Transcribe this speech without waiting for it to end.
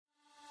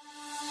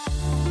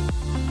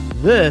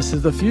This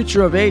is the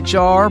Future of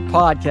HR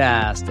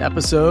podcast,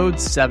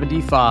 episode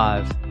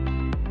 75.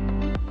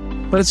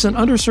 But it's an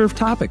underserved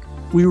topic.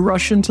 We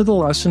rush into the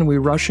lesson, we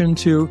rush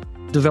into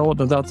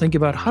development without thinking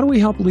about how do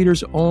we help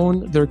leaders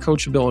own their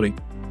coachability.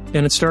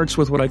 And it starts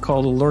with what I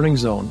call the learning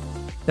zone.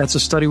 That's a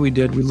study we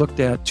did. We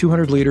looked at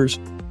 200 leaders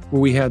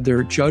where we had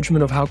their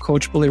judgment of how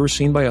coachable they were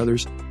seen by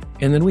others.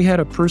 And then we had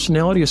a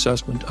personality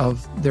assessment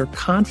of their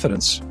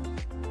confidence.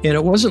 And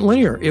it wasn't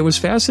linear. It was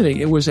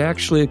fascinating. It was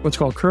actually what's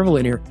called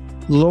curvilinear.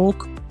 Low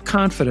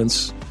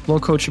confidence, low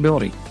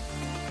coachability.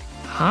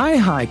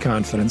 High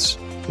confidence,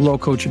 low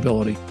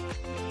coachability.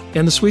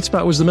 And the sweet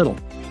spot was the middle.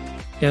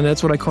 And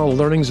that's what I call a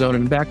learning zone.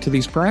 And back to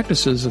these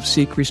practices of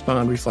seek,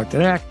 respond, reflect,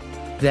 and act,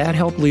 that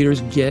help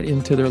leaders get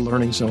into their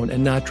learning zone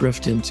and not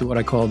drift into what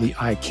I call the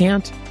I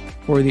can't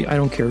or the I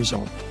don't care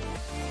zone.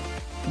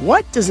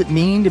 What does it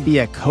mean to be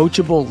a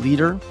coachable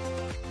leader?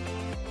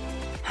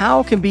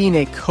 How can being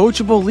a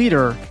coachable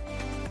leader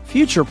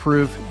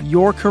future-proof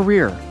your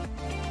career?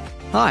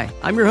 Hi,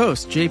 I'm your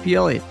host, JP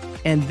Elliott,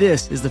 and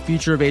this is the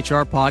Future of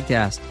HR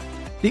podcast,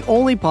 the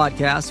only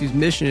podcast whose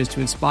mission is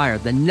to inspire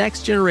the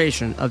next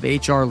generation of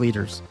HR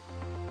leaders.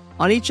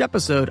 On each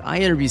episode, I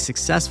interview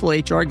successful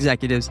HR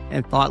executives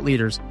and thought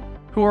leaders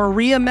who are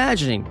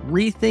reimagining,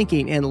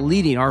 rethinking, and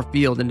leading our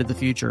field into the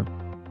future.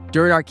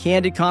 During our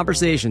candid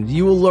conversations,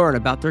 you will learn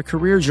about their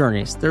career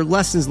journeys, their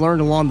lessons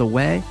learned along the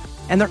way,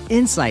 and their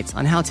insights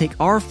on how to take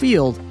our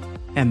field,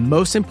 and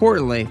most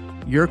importantly,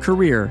 your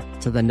career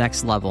to the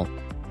next level.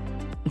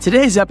 In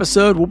today's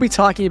episode, we'll be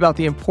talking about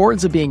the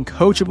importance of being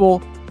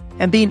coachable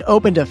and being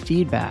open to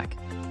feedback.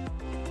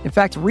 In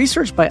fact,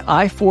 research by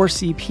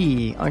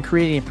I4CP on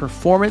creating a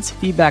performance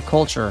feedback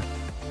culture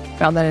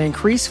found that an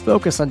increased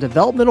focus on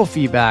developmental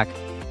feedback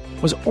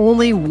was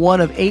only one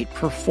of 8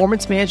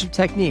 performance management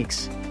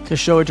techniques to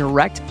show a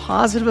direct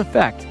positive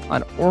effect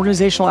on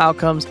organizational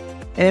outcomes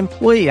and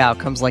employee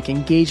outcomes like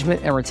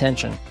engagement and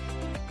retention.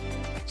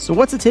 So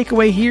what's the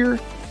takeaway here?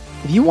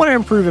 If you want to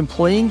improve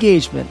employee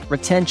engagement,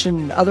 retention,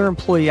 and other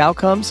employee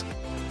outcomes,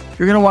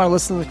 you're going to want to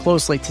listen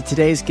closely to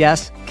today's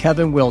guest,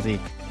 Kevin Wilde.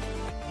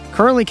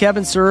 Currently,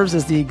 Kevin serves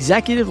as the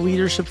Executive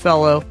Leadership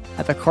Fellow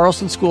at the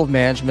Carlson School of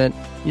Management,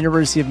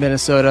 University of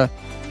Minnesota,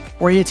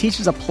 where he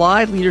teaches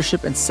applied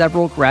leadership in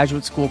several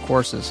graduate school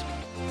courses.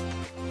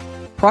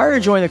 Prior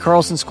to joining the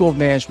Carlson School of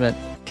Management,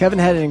 Kevin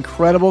had an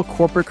incredible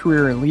corporate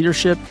career in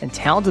leadership and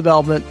talent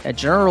development at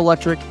General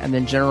Electric and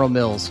then General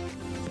Mills.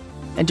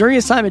 And during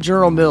his time at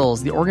General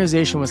Mills, the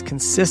organization was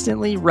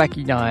consistently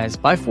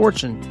recognized by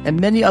Fortune and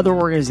many other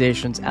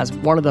organizations as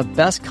one of the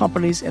best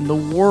companies in the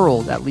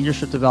world at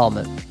leadership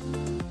development.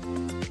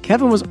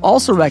 Kevin was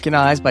also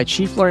recognized by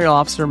Chief Learning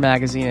Officer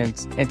magazine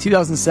in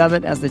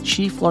 2007 as the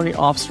Chief Learning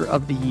Officer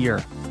of the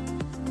Year.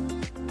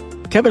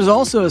 Kevin is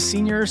also a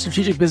Senior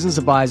Strategic Business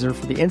Advisor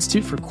for the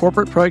Institute for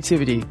Corporate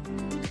Productivity,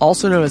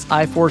 also known as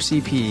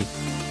I4CP,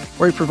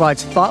 where he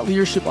provides thought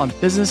leadership on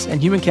business and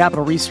human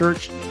capital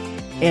research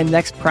and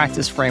next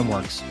practice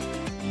frameworks.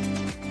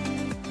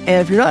 And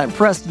if you're not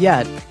impressed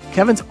yet,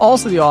 Kevin's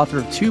also the author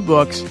of 2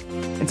 books,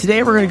 and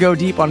today we're going to go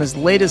deep on his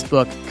latest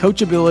book,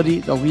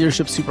 Coachability, the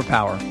Leadership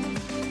Superpower.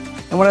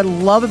 And what I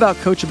love about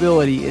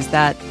Coachability is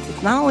that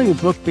it's not only a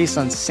book based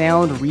on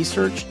sound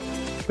research,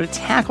 but it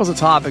tackles a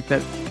topic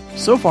that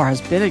so far has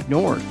been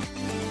ignored.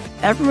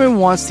 Everyone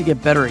wants to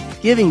get better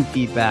at giving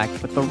feedback,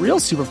 but the real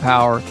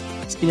superpower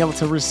is being able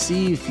to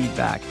receive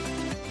feedback.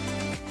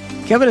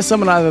 Kevin is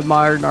someone I've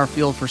admired in our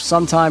field for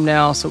some time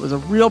now, so it was a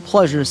real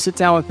pleasure to sit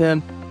down with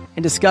him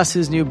and discuss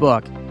his new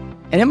book.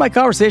 And in my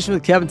conversation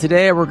with Kevin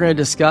today, we're going to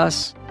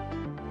discuss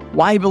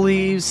why he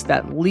believes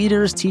that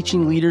leaders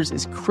teaching leaders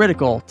is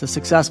critical to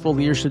successful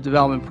leadership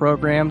development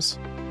programs,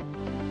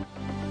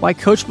 why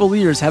coachable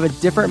leaders have a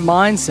different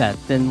mindset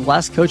than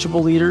less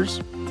coachable leaders,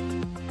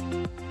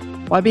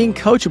 why being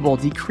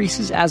coachable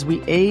decreases as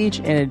we age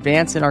and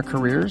advance in our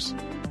careers,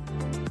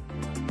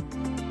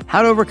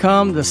 how to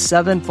overcome the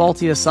 7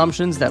 faulty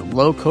assumptions that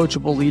low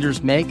coachable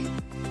leaders make,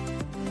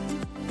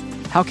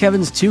 how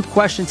Kevin's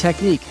 2-question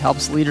technique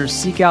helps leaders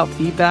seek out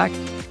feedback,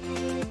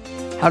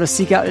 how to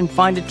seek out and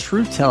find a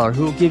truth teller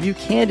who will give you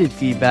candid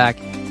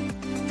feedback,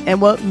 and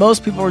what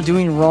most people are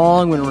doing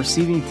wrong when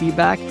receiving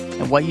feedback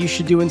and what you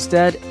should do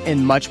instead,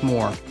 and much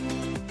more.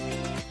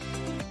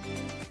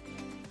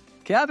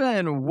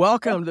 Kevin,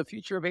 welcome to the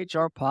Future of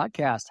HR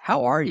podcast.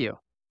 How are you?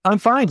 I'm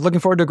fine.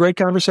 Looking forward to a great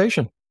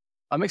conversation.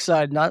 I'm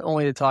excited not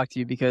only to talk to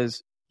you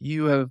because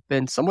you have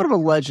been somewhat of a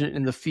legend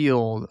in the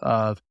field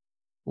of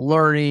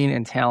learning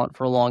and talent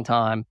for a long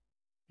time.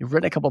 You've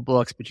written a couple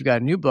books, but you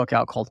got a new book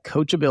out called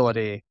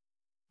Coachability.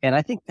 And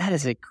I think that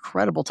is a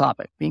credible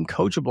topic. Being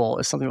coachable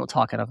is something we'll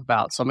talk enough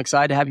about. So I'm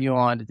excited to have you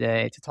on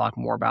today to talk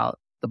more about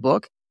the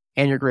book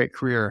and your great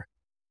career.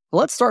 Well,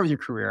 let's start with your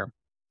career.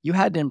 You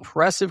had an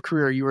impressive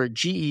career. You were at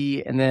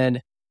GE and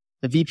then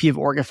the VP of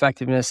Org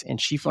Effectiveness and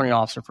Chief Learning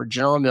Officer for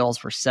General Mills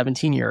for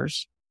 17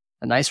 years.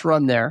 A nice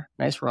run there.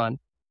 Nice run.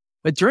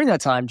 But during that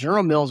time,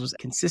 General Mills was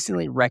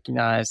consistently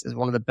recognized as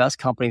one of the best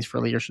companies for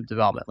leadership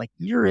development, like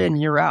year in,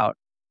 year out.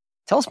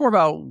 Tell us more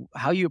about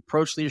how you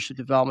approach leadership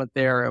development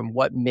there and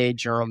what made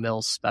General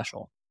Mills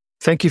special.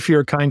 Thank you for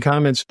your kind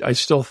comments. I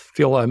still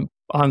feel I'm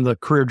on the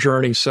career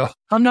journey, so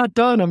I'm not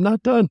done,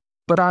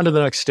 but on to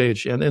the next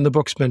stage. And the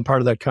book's been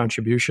part of that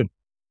contribution.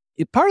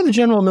 Part of the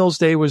General Mills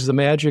day was the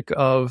magic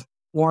of,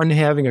 one,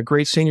 having a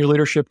great senior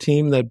leadership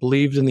team that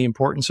believed in the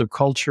importance of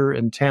culture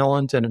and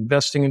talent and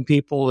investing in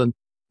people, and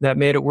that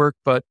made it work.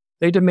 But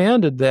they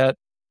demanded that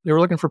they were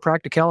looking for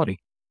practicality.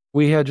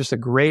 We had just a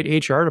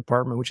great HR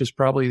department, which is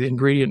probably the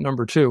ingredient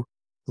number 2.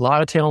 A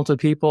lot of talented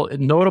people.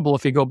 And notable,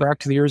 if you go back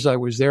to the years I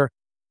was there,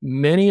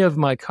 many of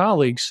my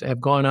colleagues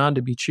have gone on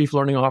to be chief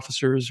learning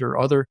officers or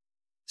other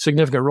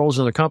significant roles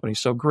in the company.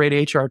 So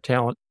great HR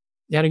talent.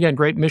 And again,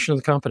 great mission of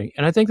the company.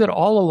 And I think that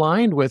all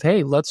aligned with,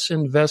 hey, let's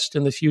invest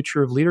in the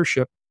future of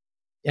leadership.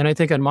 And I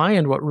think on my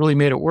end, what really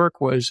made it work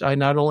was I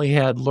not only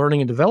had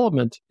learning and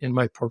development in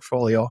my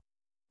portfolio,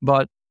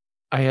 but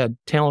I had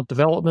talent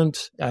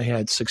development, I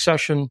had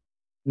succession,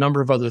 a number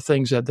of other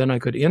things that then I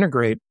could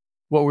integrate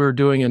what we were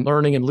doing in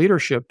learning and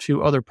leadership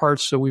to other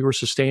parts so we were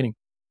sustaining.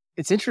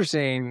 It's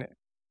interesting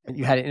that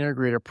you had an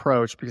integrated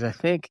approach, because I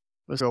think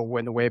in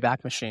the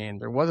Wayback Machine,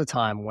 there was a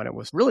time when it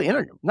was really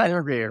not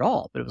integrated at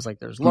all, but it was like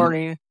there's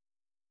learning.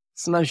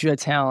 Sometimes you had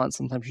talent,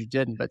 sometimes you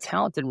didn't, but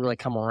talent didn't really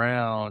come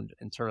around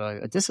in sort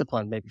of a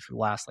discipline maybe for the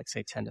last, like,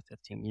 say, 10 to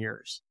 15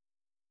 years.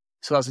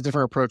 So that was a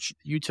different approach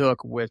you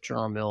took with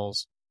General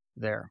Mills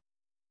there.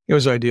 It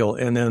was ideal.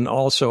 And then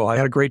also I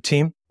had a great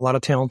team, a lot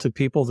of talented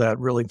people that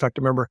really, in fact,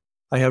 I remember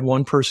I had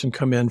one person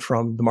come in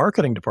from the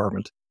marketing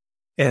department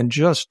and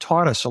just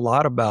taught us a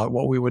lot about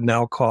what we would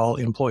now call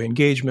employee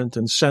engagement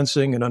and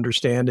sensing and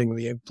understanding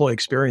the employee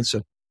experience.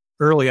 And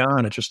early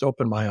on, it just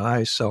opened my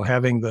eyes. So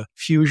having the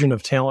fusion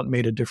of talent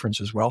made a difference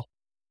as well.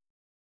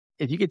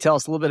 If you could tell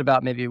us a little bit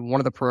about maybe one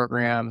of the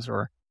programs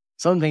or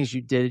some of the things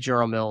you did at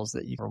General Mills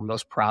that you were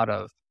most proud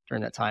of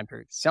during that time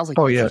period. It sounds like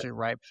such a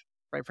ripe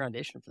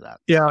foundation for that.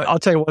 Yeah, I'll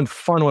tell you one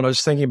fun one I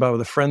was thinking about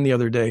with a friend the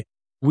other day.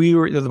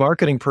 The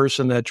marketing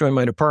person that joined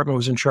my department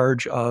was in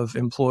charge of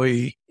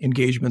employee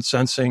engagement,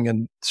 sensing,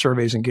 and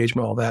surveys,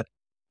 engagement, all that.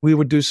 We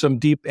would do some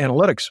deep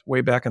analytics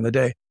way back in the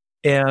day.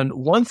 And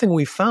one thing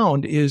we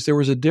found is there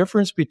was a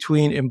difference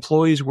between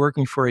employees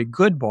working for a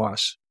good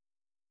boss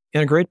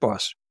and a great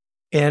boss.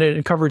 And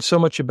it covered so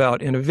much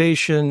about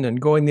innovation and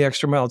going the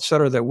extra mile, et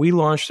cetera, that we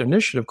launched an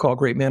initiative called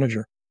Great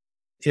Manager.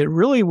 It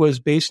really was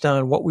based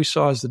on what we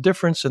saw as the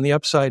difference and the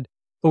upside,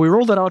 but we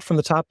rolled it out from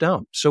the top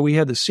down. So we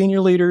had the senior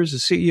leaders, the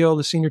CEO,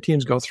 the senior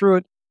teams go through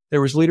it.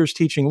 There was leaders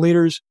teaching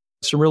leaders,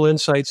 some real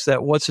insights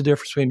that what's the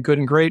difference between good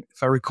and great.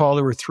 If I recall,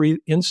 there were 3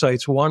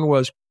 insights. One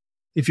was,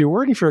 if you're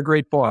working for a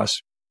great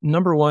boss,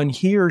 number 1,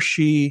 he or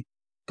she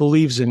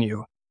believes in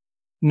you.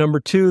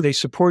 Number 2, they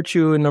support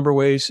you in a number of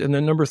ways. And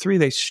then number 3,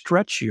 they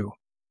stretch you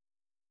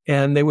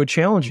and they would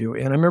challenge you.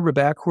 And I remember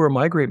back who were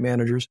my great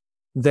managers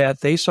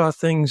that they saw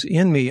things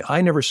in me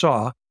I never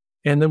saw,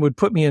 and then would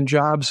put me in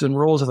jobs and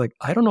roles of like,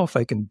 I don't know if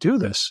I can do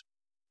this.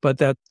 But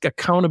that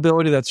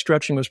accountability, that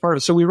stretching was part of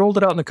it. So we rolled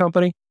it out in the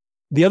company.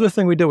 The other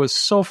thing we did was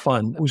so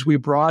fun was we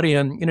brought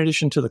in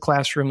addition to the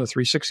classroom, the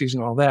 360s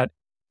and all that,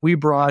 we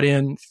brought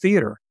in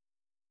theater.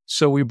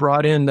 So we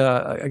brought in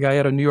a guy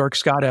out of New York,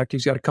 Scott Act.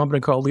 He's got a company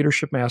called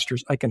Leadership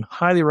Masters. I can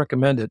highly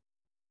recommend it.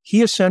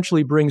 He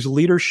essentially brings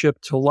leadership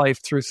to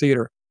life through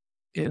theater.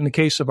 In the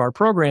case of our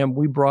program,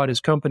 we brought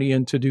his company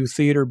in to do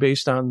theater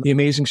based on the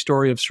amazing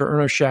story of Sir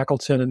Ernest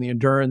Shackleton and the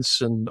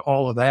endurance and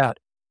all of that,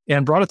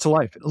 and brought it to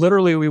life.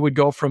 Literally, we would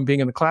go from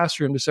being in the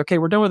classroom to say, okay,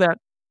 we're done with that.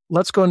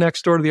 Let's go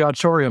next door to the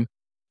auditorium.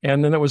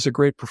 And then it was a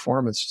great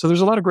performance. So there's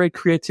a lot of great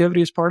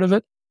creativity as part of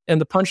it. And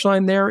the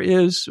punchline there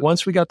is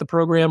once we got the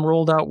program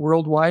rolled out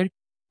worldwide,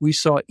 we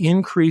saw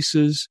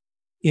increases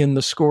in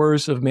the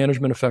scores of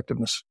management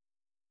effectiveness.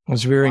 It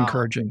was very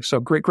encouraging. So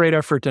great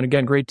effort. And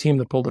again, great team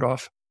that pulled it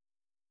off.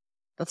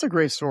 That's a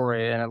great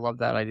story. And I love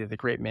that idea, the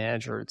great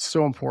manager. It's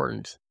so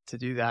important to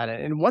do that.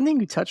 And one thing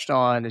you touched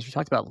on is you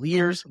talked about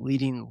leaders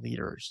leading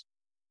leaders.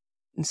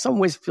 In some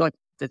ways, I feel like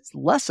it's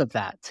less of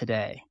that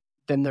today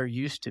than there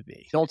used to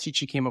be. The old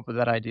teacher came up with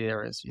that idea,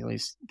 or is at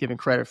least given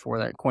credit for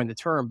that, coined the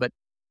term. But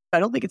I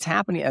don't think it's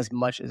happening as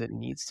much as it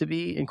needs to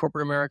be in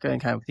corporate America. And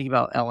kind of think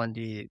about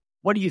L&D.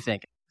 What do you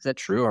think? Is that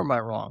true or am I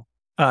wrong?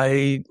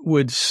 I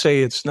would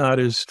say it's not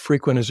as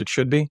frequent as it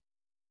should be.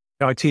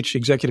 I teach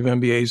executive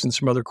MBAs and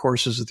some other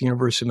courses at the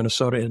University of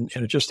Minnesota, and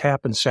it just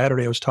happened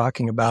Saturday. I was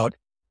talking about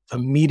a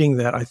meeting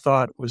that I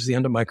thought was the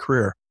end of my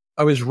career.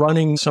 I was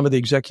running some of the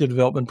executive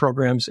development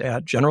programs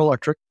at General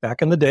Electric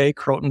back in the day,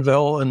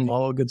 Crotonville and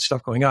all the good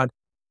stuff going on.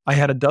 I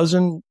had a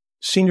dozen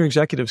senior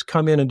executives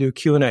come in and do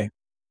Q&A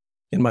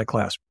in my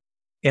class.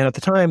 And at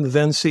the time, the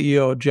then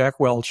CEO, Jack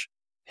Welch,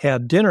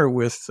 had dinner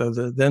with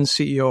the then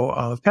CEO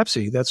of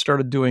Pepsi that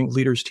started doing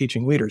Leaders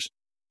Teaching Leaders.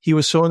 He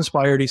was so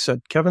inspired, he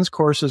said, Kevin's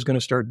course is going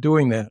to start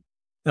doing that.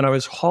 And I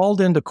was hauled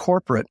into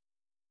corporate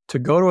to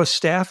go to a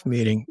staff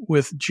meeting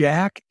with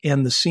Jack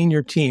and the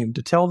senior team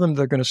to tell them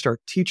they're going to start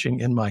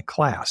teaching in my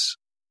class.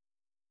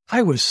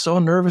 I was so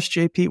nervous,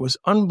 JP. It was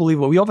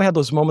unbelievable. We all had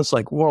those moments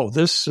like, whoa,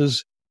 this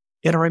is...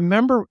 And I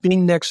remember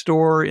being next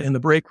door in the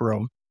break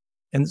room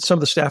And some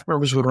of the staff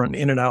members would run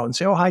in and out and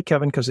say, "Oh, hi,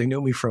 Kevin," because they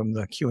knew me from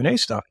the Q&A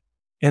stuff.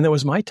 And it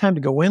was my time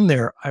to go in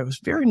there. I was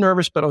very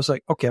nervous, but I was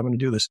like, okay, I'm going to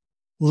do this.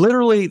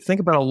 Literally, think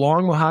about a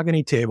long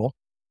mahogany table.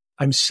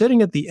 I'm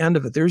sitting at the end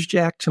of it. There's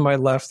Jack to my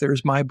left.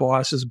 There's my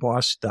boss's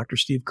boss, Dr.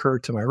 Steve Kerr,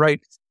 to my right,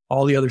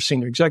 all the other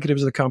senior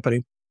executives of the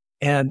company.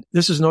 And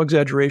this is no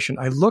exaggeration.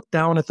 I looked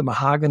down at the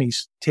mahogany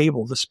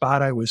table, the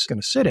spot I was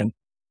going to sit in,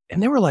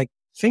 and they were like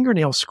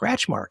fingernail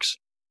scratch marks.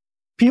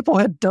 People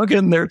had dug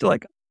in there to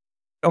like,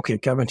 okay,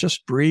 Kevin,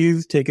 just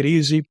breathe, take it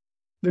easy.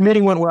 The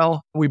meeting went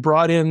well. We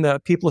brought in the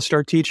people to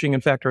start teaching.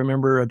 In fact, I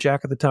remember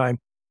Jack at the time,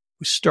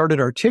 who started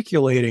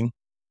articulating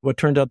what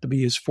turned out to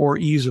be his 4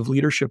 E's of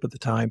leadership at the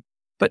time.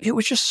 But it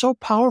was just so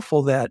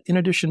powerful that in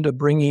addition to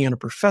bringing in a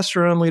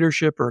professor on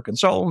leadership or a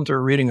consultant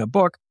or reading a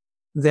book,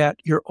 that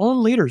your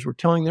own leaders were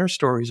telling their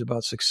stories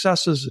about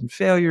successes and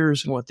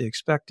failures and what they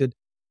expected.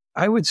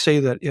 I would say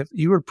that if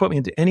you were to put me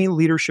into any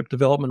leadership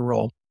development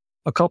role,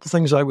 a couple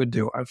things I would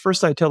do.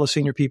 First, I'd tell the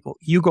senior people,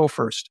 you go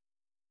first,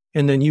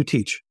 and then you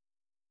teach.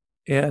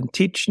 And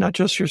teach not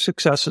just your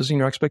successes and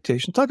your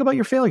expectations, talk about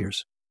your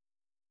failures.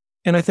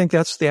 And I think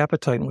that's the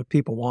appetite and what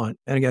people want.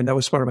 And again, that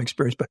was part of my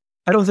experience, but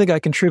I don't think I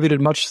contributed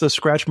much to the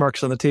scratch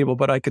marks on the table,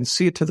 but I can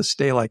see it to this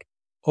day like,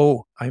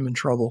 oh, I'm in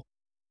trouble.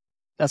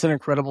 That's an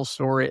incredible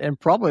story and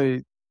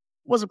probably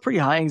was a pretty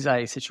high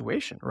anxiety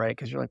situation, right?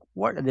 Because you're like,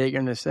 what are they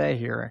going to say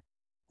here?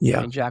 Yeah.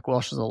 I mean, Jack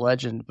Welch is a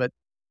legend, but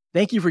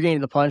thank you for getting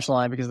to the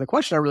punchline, because the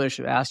question I really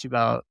should ask you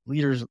about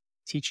leaders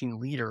teaching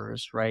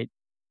leaders, right,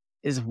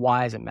 is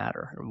why does it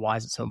matter? Or why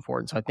is it so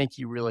important? So I think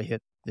you really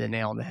hit the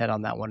nail on the head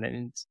on that one.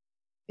 And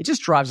it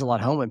just drives a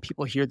lot home when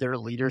people hear their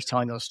leaders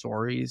telling those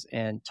stories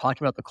and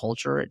talking about the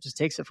culture. It just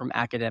takes it from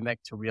academic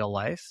to real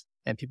life.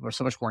 And people are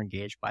so much more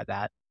engaged by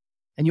that.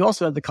 And you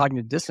also have the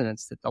cognitive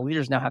dissonance that the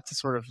leaders now have to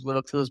sort of live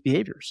up to those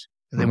behaviors.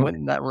 They went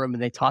in that room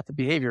and they taught the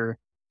behavior.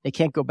 They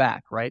can't go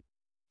back, right?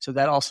 So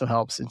that also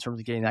helps in terms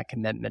of getting that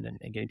commitment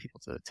and getting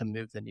people to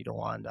move the needle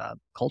on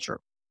culture.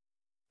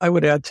 I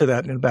would add to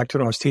that, and back to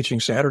when I was teaching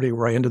Saturday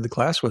where I ended the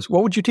class was,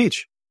 what would you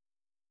teach?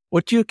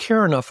 What do you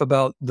care enough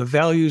about the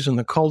values and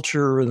the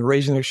culture and the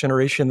raising the next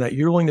generation that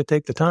you're willing to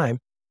take the time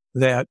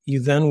that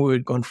you then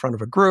would go in front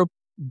of a group,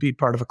 be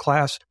part of a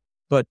class,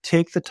 but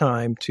take the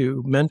time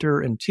to mentor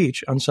and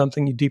teach on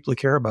something you deeply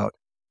care about.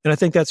 And I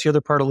think that's the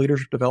other part of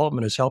leadership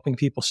development is helping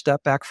people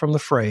step back from the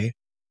fray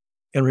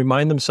and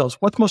remind themselves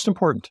what's most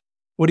important.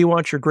 What do you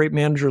want your great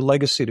manager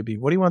legacy to be?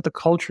 What do you want the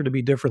culture to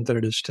be different than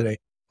it is today?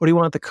 What do you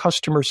want the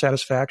customer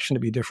satisfaction to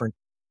be different?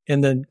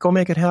 And then go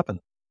make it happen.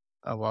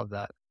 I love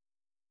that.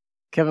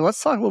 Kevin,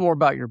 let's talk a little more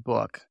about your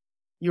book.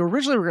 You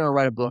originally were going to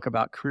write a book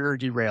about career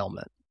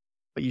derailment,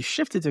 but you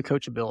shifted to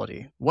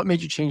coachability. What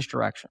made you change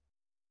direction?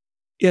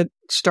 It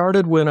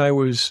started when I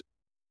was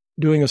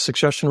doing a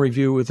succession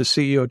review with the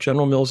CEO at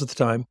General Mills at the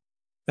time,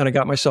 and I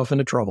got myself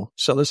into trouble.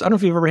 So I don't know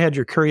if you've ever had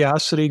your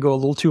curiosity go a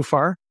little too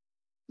far.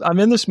 I'm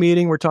in this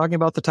meeting, we're talking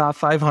about the top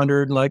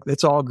 500, and like,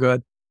 it's all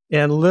good.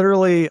 And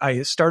literally,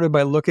 I started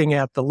by looking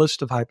at the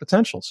list of high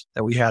potentials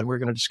that we had. We were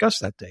going to discuss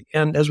that day.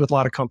 And as with a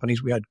lot of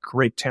companies, we had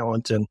great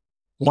talent and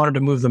wanted to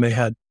move them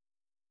ahead.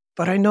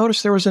 But I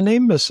noticed there was a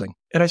name missing.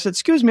 And I said,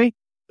 excuse me,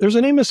 there's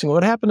a name missing.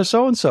 What happened to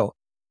so-and-so?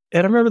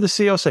 And I remember the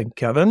CEO saying,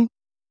 Kevin,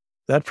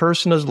 that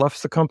person has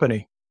left the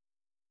company.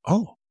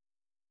 Oh,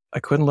 I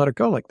couldn't let it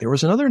go. Like, there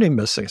was another name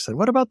missing. I said,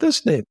 what about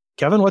this name?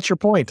 Kevin, what's your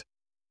point?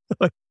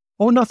 Like,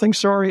 oh, nothing,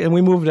 sorry. And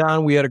we moved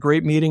on. We had a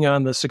great meeting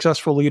on the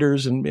successful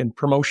leaders and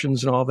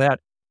promotions and all that.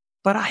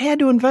 But I had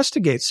to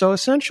investigate. So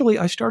essentially,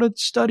 I started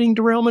studying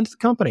derailment at the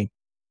company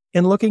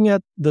and looking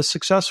at the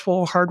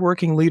successful,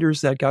 hardworking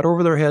leaders that got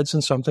over their heads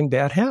and something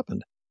bad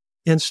happened,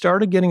 and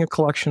started getting a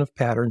collection of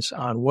patterns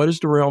on what is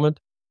derailment,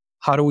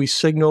 how do we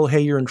signal,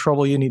 hey, you're in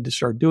trouble, you need to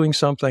start doing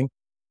something,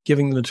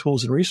 giving them the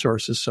tools and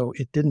resources so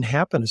it didn't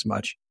happen as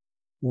much.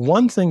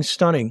 One thing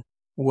stunning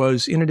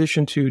was, in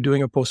addition to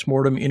doing a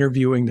postmortem,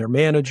 interviewing their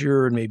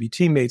manager and maybe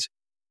teammates,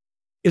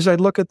 is I'd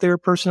look at their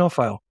personnel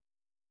file.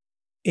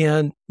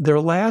 And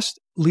their last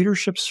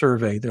leadership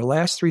survey, their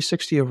last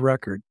 360 of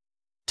record,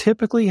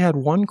 typically had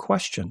one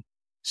question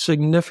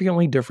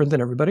significantly different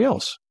than everybody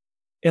else.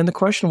 And the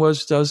question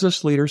was, does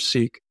this leader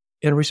seek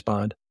and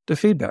respond to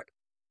feedback?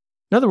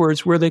 In other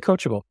words, were they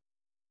coachable?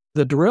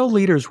 The derailed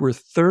leaders were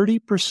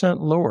 30%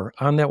 lower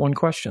on that one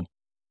question.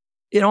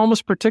 It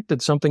almost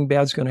predicted something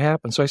bad's going to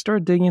happen. So I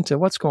started digging into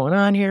what's going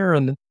on here.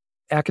 And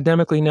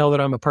academically, now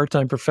that I'm a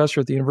part-time professor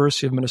at the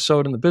University of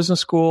Minnesota in the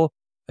business school,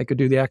 I could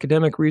do the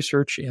academic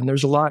research, and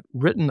there's a lot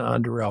written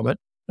on derailment.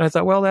 And I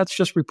thought, well, that's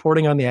just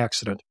reporting on the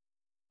accident.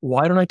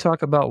 Why don't I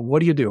talk about what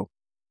do you do?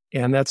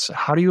 And that's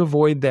how do you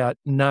avoid that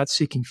not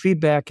seeking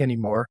feedback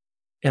anymore?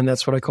 And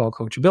that's what I call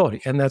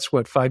coachability. And that's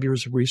what 5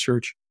 years of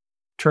research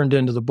turned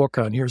into the book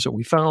on here's what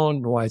we found,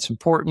 and why it's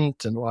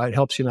important, and why it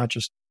helps you not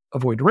just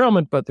avoid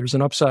derailment, but there's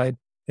an upside.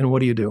 And what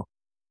do you do?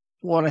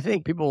 Well, and I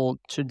think people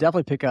should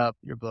definitely pick up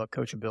your book,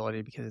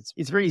 Coachability, because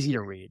it's very easy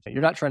to read.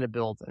 You're not trying to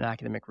build an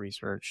academic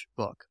research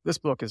book. This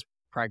book is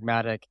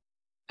pragmatic.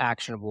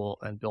 actionable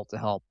and built to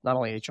help not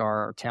only HR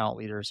or talent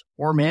leaders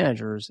or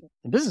managers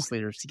and business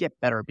leaders to get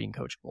better at being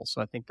coachable.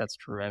 So I think that's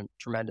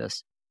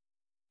tremendous.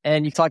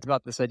 And you talked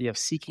about this idea of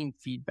seeking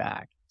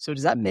feedback. So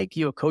does that make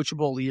you a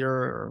coachable leader,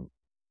 or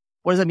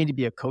what does that mean to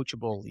be a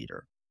coachable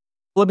leader?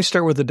 Let me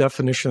start with the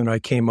definition that I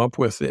came up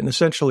with. And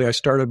essentially, I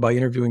started by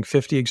interviewing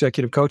 50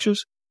 executive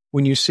coaches.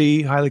 When you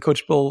see highly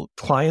coachable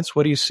clients,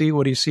 what do you see?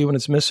 What do you see when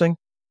it's missing?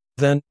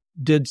 Then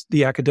did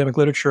the academic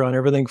literature on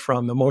everything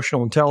from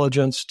emotional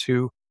intelligence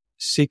to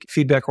seek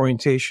feedback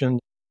orientation.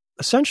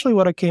 Essentially,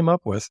 what I came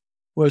up with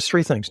was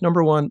three things.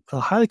 Number one,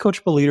 highly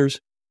coachable leaders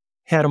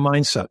had a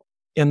mindset.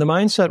 And the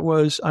mindset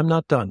was, I'm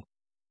not done.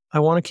 I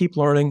want to keep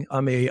learning.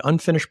 I'm a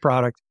unfinished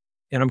product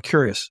and I'm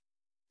curious.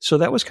 So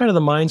that was kind of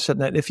the mindset,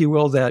 that, if you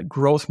will, that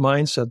growth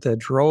mindset that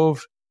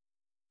drove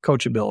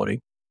coachability.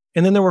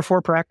 And then there were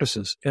 4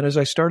 practices. And as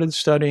I started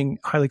studying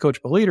highly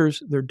coachable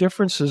leaders, their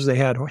differences, they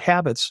had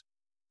habits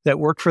that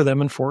worked for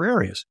them in 4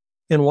 areas.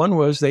 And one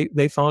was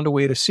they found a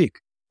way to seek.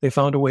 They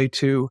found a way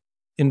to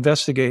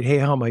investigate, hey,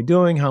 how am I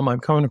doing? How am I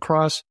coming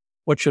across?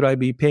 What should I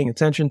be paying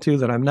attention to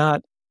that I'm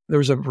not?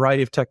 There's a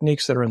variety of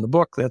techniques that are in the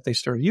book that they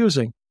started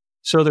using.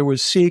 So there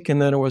was seek, and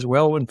then it was,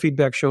 well, when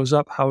feedback shows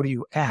up, how do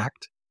you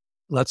act?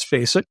 Let's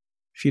face it,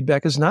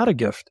 feedback is not a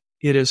gift.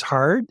 It is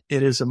hard.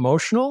 It is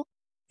emotional.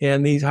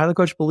 And these highly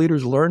coachable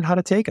leaders learned how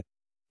to take it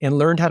and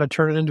learned how to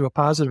turn it into a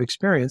positive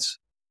experience.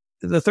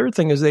 The third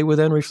thing is they would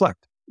then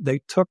reflect.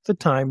 They took the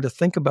time to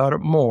think about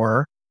it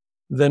more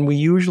than we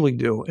usually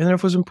do. And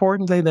if it was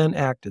important, they then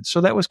acted. So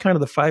that was kind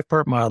of the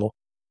 5-part model,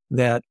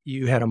 that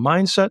you had a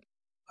mindset.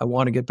 I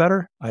want to get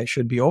better. I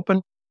should be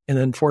open. And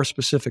then 4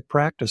 specific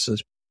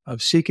practices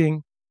of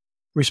seeking,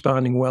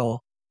 responding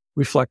well,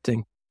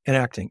 reflecting, and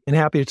acting. And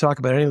happy to talk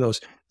about any of those.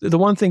 The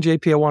one thing,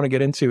 JP, I want to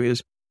get into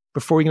is,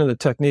 before we get into the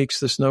techniques,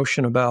 this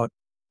notion about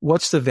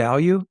what's the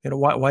value and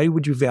why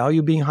would you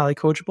value being highly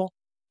coachable?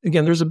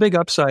 Again, there's a big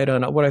upside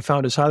on what I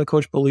found is highly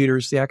coachable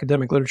leaders. The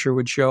academic literature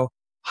would show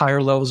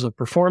higher levels of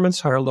performance,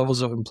 higher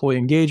levels of employee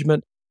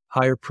engagement,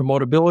 higher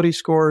promotability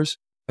scores.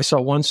 I saw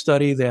one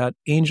study that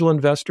angel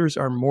investors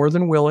are more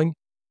than willing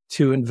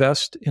to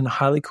invest in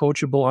highly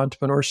coachable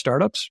entrepreneur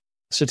startups.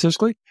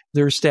 Statistically,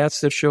 there are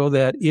stats that show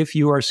that if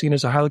you are seen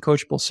as a highly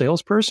coachable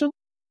salesperson,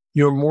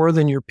 you're more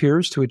than your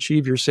peers to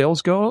achieve your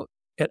sales goal,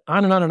 and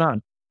on and on and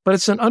on. But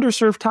it's an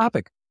underserved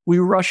topic. We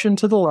rush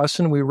into the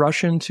lesson. We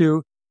rush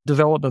into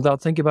development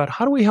without thinking about,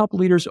 how do we help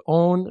leaders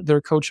own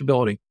their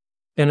coachability?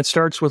 And it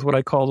starts with what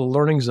I call the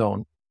learning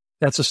zone.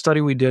 That's a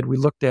study we did. We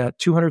looked at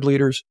 200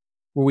 leaders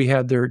where we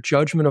had their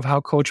judgment of how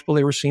coachable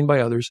they were seen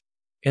by others.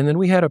 And then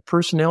we had a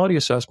personality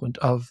assessment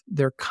of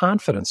their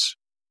confidence.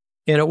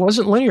 And it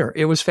wasn't linear.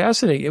 It was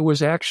fascinating. It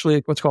was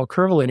actually what's called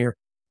curvilinear.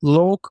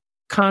 Low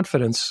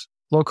confidence,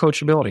 low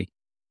coachability.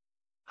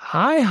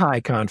 High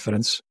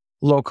confidence,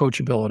 low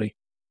coachability.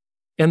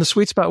 And the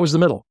sweet spot was the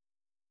middle.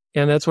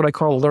 And that's what I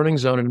call a learning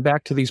zone. And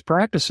back to these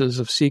practices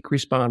of seek,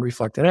 respond,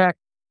 reflect, and act,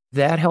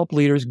 that help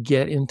leaders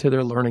get into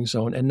their learning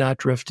zone and not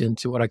drift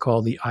into what I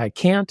call the I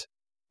can't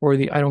or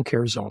the I don't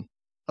care zone.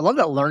 I love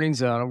that learning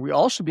zone. We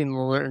all should be in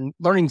the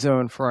learning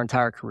zone for our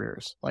entire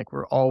careers. Like,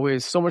 we're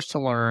always so much to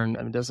learn.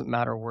 And it doesn't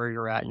matter where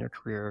you're at in your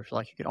career. I feel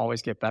like you can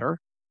always get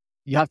better.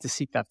 You have to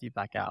seek that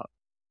feedback out.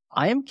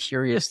 I am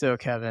curious though,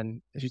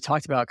 Kevin, as you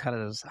talked about kind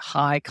of those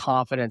high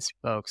confidence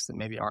folks that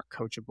maybe aren't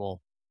coachable.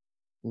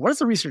 What does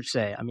the research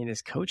say? I mean,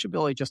 is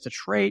coachability just a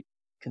trait?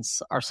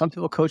 Are some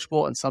people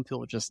coachable and some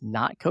people just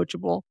not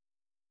coachable?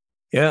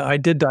 Yeah, I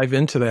did dive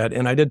into that.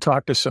 And I did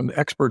talk to some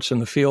experts in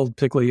the field,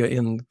 particularly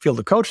in the field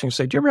of coaching,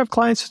 say, do you ever have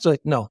clients? It's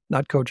like, no,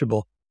 not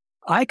coachable.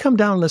 I come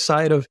down the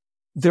side of,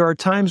 there are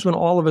times when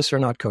all of us are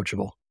not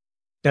coachable.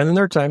 And then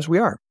there are times we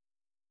are.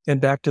 And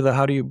back to the,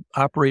 how do you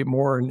operate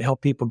more and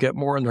help people get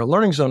more in their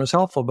learning zone is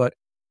helpful, but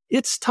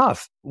it's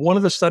tough. One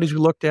of the studies we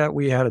looked at,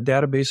 we had a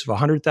database of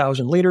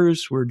 100,000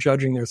 leaders. We're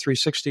judging their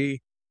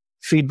 360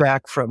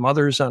 feedback from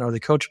others on are they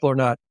coachable or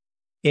not.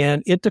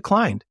 And it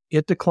declined.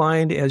 It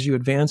declined as you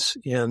advance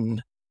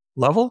in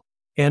level,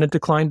 and it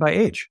declined by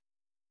age.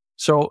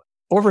 So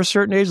over a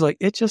certain age, like,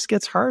 it just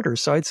gets harder.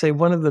 So I'd say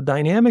one of the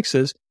dynamics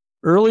is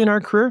early in our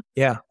career,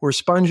 yeah, we're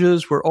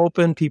sponges, we're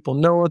open, people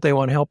know it, they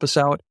want to help us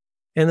out.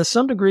 And to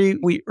some degree,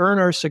 we earn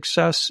our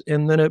success,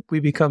 and then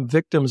we become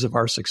victims of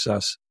our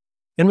success.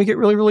 And we get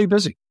really, really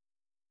busy.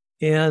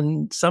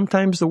 And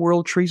sometimes the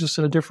world treats us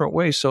in a different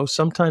way. So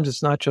sometimes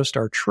it's not just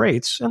our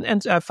traits.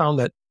 And I found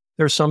that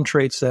there are some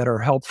traits that are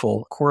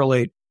helpful.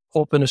 Correlate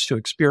openness to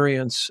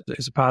experience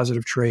is a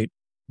positive trait.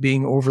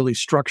 Being overly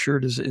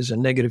structured is a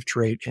negative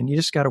trait. And you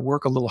just got to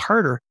work a little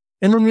harder.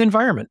 And then the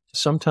environment.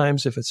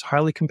 Sometimes if it's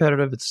highly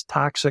competitive, it's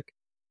toxic,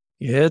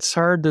 it's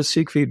hard to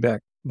seek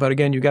feedback. But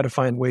again, you got to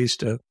find ways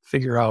to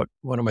figure out,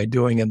 what am I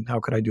doing and how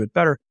could I do it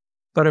better?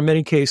 But in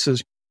many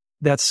cases,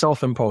 that's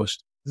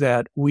self-imposed,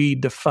 that we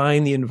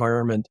define the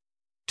environment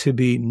to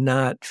be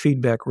not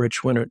feedback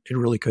rich when it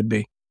really could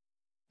be.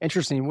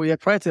 Interesting. We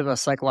probably have to have a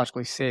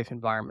psychologically safe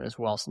environment as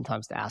well,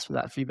 sometimes to ask for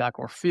that feedback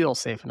or feel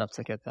safe enough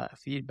to get that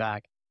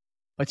feedback.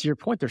 But to your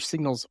point, there's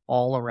signals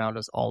all around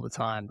us all the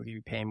time that we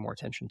be paying more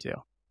attention to.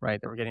 right?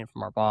 That we're getting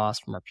from our boss,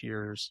 from our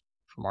peers,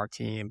 from our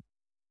team.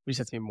 We just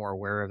have to be more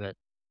aware of it.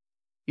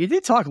 You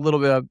did talk a little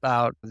bit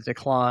about the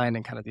decline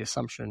and kind of the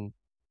assumption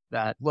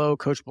that low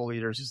coachable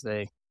leaders, as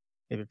they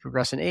maybe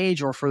progress in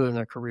age or further in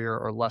their career,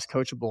 are less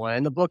coachable. And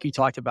in the book, you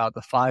talked about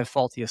the 5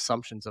 faulty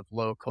assumptions of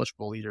low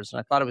coachable leaders. And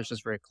I thought it was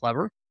just very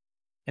clever.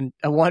 And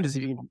I wanted to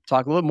see if you can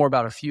talk a little more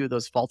about a few of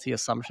those faulty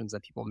assumptions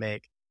that people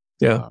make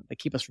that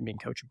keep us from being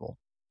coachable.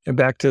 And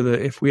back to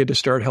if we had to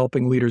start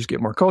helping leaders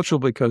get more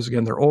coachable because,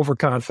 again, they're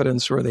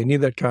overconfident or they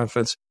need that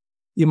confidence,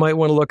 you might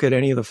want to look at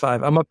any of the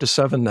 5. I'm up to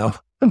 7 now.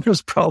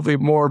 There's probably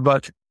more,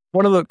 but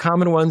one of the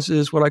common ones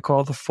is what I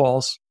call the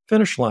false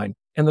finish line.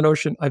 And the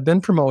notion, I've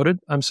been promoted,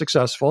 I'm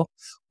successful.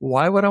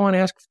 Why would I want to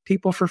ask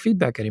people for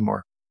feedback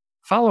anymore?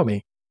 Follow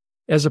me.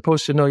 As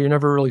opposed to, no, you're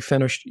never really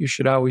finished. You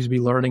should always be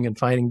learning and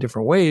finding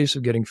different ways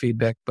of getting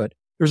feedback, but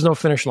there's no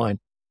finish line.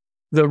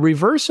 The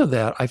reverse of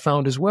that I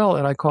found as well,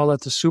 and I call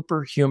that the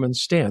superhuman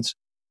stance.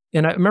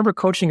 And I remember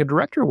coaching a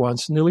director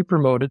once, newly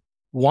promoted,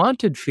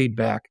 wanted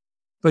feedback,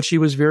 but she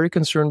was very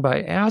concerned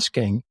by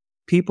asking,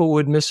 people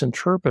would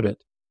misinterpret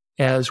it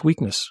as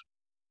weakness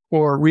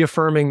or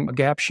reaffirming a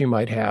gap she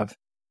might have.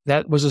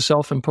 That was a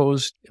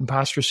self-imposed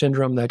imposter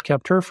syndrome that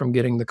kept her from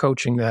getting the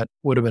coaching that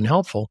would have been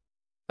helpful.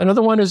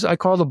 Another one is I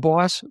call the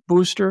boss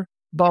booster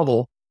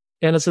bubble.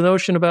 And it's a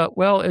notion about,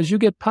 well, as you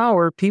get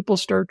power, people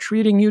start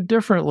treating you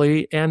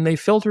differently and they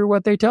filter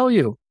what they tell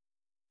you.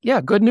 Yeah,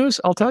 good news,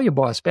 I'll tell you,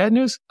 boss. Bad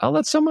news, I'll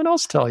let someone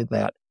else tell you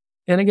that.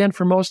 And again,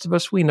 for most of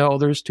us, we know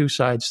there's 2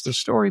 sides to the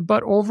story,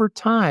 but over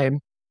time,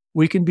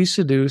 we can be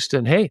seduced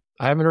and, hey,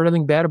 I haven't heard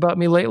anything bad about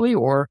me lately,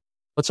 or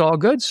it's all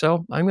good,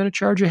 so I'm going to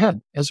charge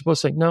ahead, as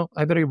opposed to saying, no,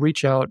 I better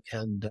reach out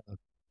and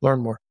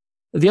learn more.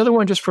 The other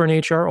one, just for an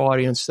HR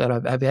audience that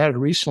I've added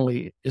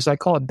recently, is I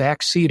call it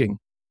backseating.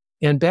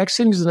 And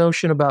backseating is the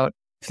notion about,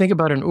 think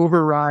about an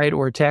Uber ride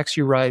or a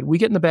taxi ride. We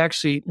get in the back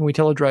seat and we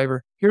tell a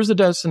driver, here's the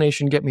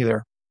destination, get me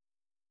there.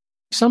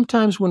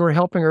 Sometimes when we're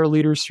helping our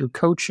leaders through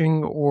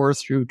coaching or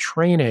through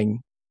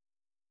training,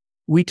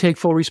 we take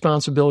full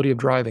responsibility of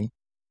driving.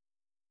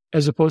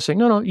 As opposed to saying,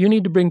 no, you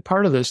need to bring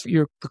part of this.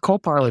 You're the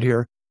co-pilot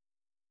here.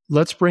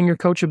 Let's bring your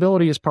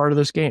coachability as part of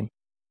this game.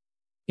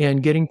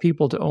 And getting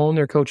people to own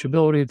their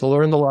coachability, to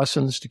learn the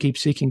lessons, to keep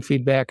seeking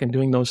feedback and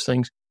doing those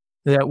things,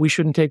 that we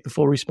shouldn't take the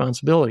full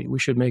responsibility. We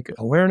should make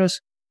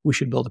awareness. We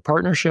should build a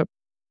partnership,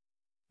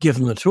 give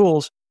them the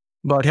tools,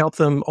 but help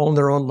them own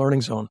their own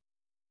learning zone.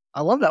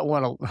 I love that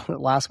one,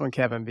 last one,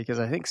 Kevin, because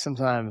I think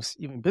sometimes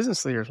even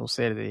business leaders will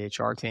say to the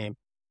HR team,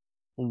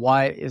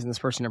 why isn't this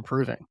person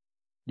improving?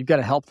 You've got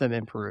to help them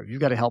improve.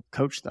 You've got to help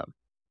coach them.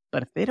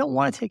 But if they don't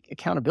want to take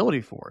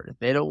accountability for it, if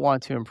they don't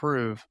want to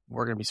improve,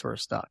 we're going to be sort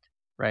of stuck,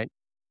 right?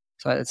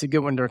 So it's a good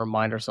one to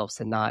remind ourselves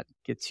to not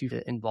get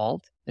too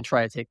involved and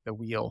try to take the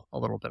wheel a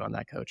little bit on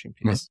that coaching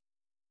piece.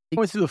 Mm-hmm.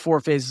 Going through the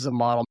 4 phases of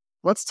model,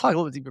 let's talk a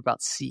little bit deeper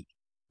about seek,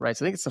 right?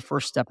 So I think it's the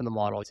first step in the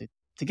model.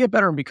 To get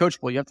better and be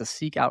coachable, you have to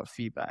seek out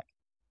feedback.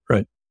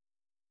 Right.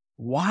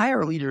 Why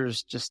are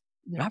leaders just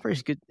not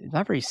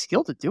very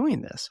skilled at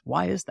doing this?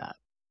 Why is that?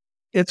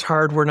 It's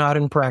hard. We're not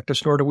in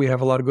practice, nor do we have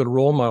a lot of good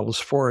role models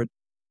for it.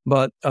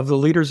 But of the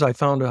leaders I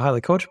found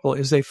highly coachable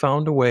is they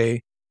found a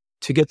way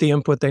to get the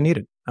input they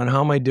needed on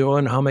how am I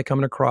doing, how am I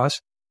coming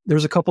across.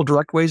 There's a couple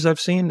direct ways I've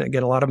seen.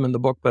 Again, a lot of them in the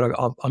book, but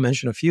I'll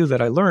mention a few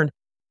that I learned.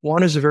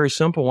 One is a very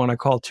simple one I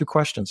call 2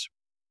 questions.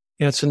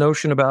 And it's a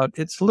notion about,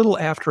 it's a little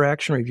after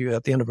action review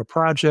at the end of a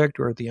project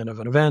or at the end of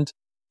an event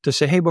to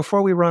say, hey,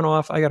 before we run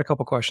off, I got a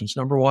couple questions.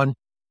 Number 1,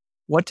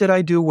 what did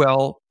I do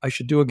well I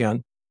should do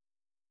again?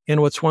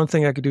 And what's one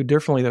thing I could do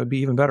differently that would be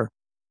even better?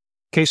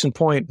 Case in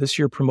point, this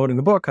year promoting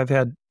the book, I've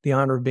had the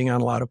honor of being on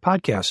a lot of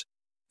podcasts.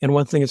 And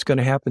one thing that's going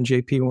to happen,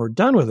 JP, when we're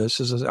done with this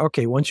is,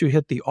 okay, once you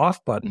hit the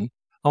off button,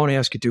 I want to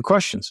ask you 2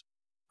 questions.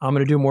 I'm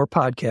going to do more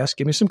podcasts.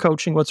 Give me some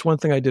coaching. What's one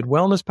thing I did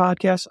well in this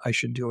podcast I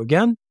should do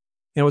again?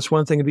 And what's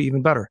one thing to be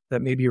even better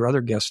that maybe your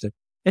other guest did?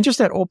 And just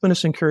that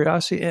openness and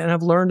curiosity. And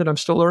I've learned, and I'm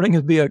still learning,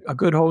 to be a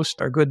good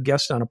host or a good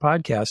guest on a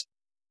podcast.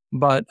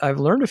 But I've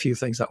learned a few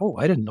things that,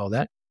 I didn't know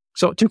that.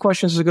 So 2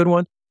 questions is a good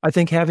one. I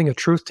think having a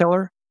truth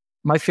teller.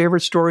 My favorite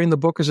story in the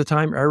book is a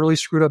time I really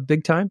screwed up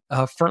big time.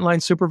 A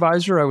frontline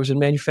supervisor. I was in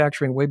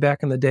manufacturing way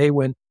back in the day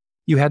when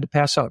you had to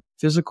pass out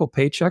physical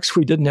paychecks.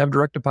 We didn't have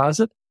direct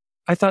deposit.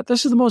 I thought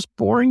this is the most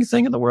boring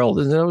thing in the world.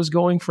 And then I was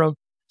going from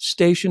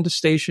station to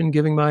station,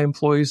 giving my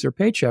employees their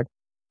paycheck.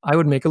 I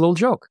would make a little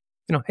joke,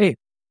 hey,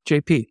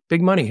 JP,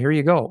 big money, here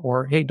you go.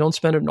 Or, hey, don't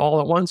spend it all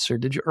at once. Or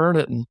did you earn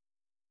it? And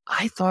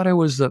I thought I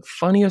was the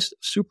funniest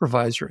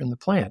supervisor in the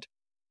plant.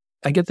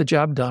 I get the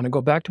job done. I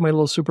go back to my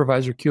little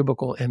supervisor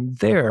cubicle, and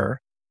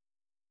there,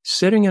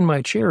 sitting in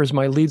my chair, is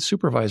my lead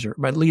supervisor,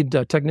 my lead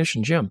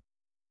technician, Jim.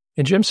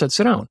 And Jim said,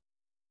 sit down.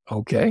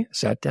 Okay,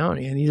 sat down,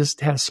 and he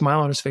just had a smile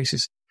on his face. He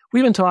said,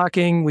 we've been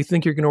talking. We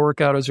think you're going to work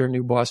out as our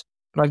new boss.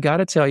 But I've got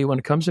to tell you, when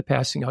it comes to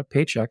passing out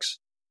paychecks,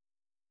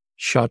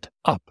 shut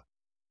up.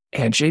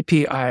 And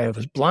JP, I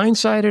was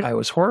blindsided. I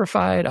was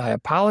horrified. I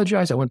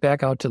apologized. I went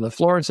back out to the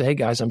floor and said, hey,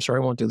 guys, I'm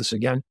sorry. I won't do this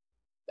again.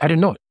 I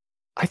didn't know it.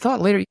 I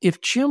thought later, if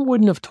Jim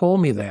wouldn't have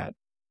told me that,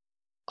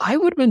 I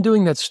would have been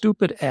doing that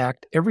stupid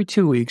act every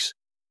 2 weeks,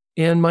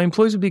 and my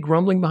employees would be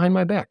grumbling behind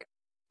my back.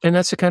 And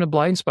that's the kind of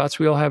blind spots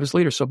we all have as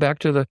leaders. So back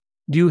to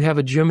do you have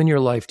a Jim in your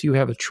life? Do you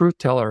have a truth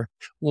teller?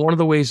 One of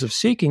the ways of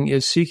seeking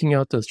is seeking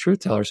out those truth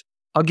tellers.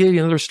 I'll give you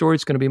another story.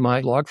 It's going to be my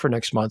log for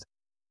next month.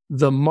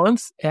 The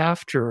month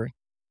after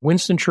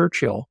Winston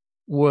Churchill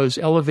was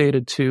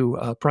elevated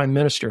to prime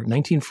minister,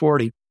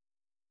 1940,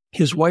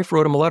 his wife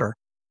wrote him a letter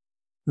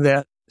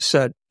that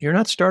said, "You're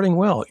not starting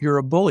well. You're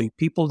a bully.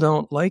 People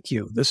don't like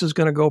you. This is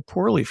going to go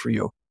poorly for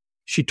you."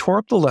 She tore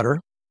up the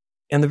letter,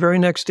 and the very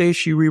next day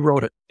she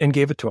rewrote it and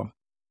gave it to him.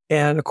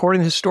 And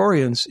according to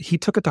historians, he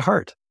took it to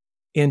heart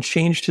and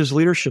changed his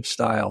leadership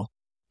style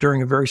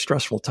during a very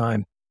stressful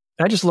time.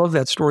 And I just love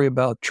that story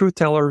about truth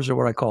tellers, or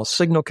what I call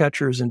signal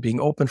catchers, and being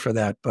open for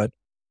that. But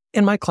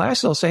in my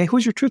class, they'll say, "Hey,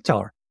 who's your truth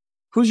teller?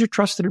 Who's your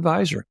trusted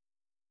advisor?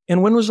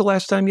 And when was the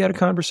last time you had a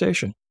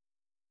conversation?"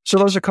 So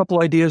those are a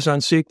couple ideas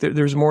on Seek.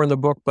 There's more in the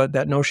book, but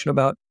that notion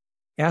about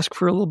ask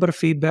for a little bit of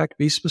feedback,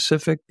 be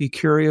specific, be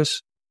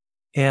curious,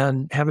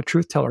 and have a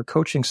truth teller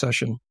coaching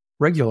session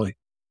regularly.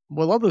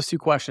 Well, I love those two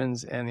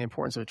questions and the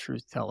importance of a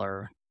truth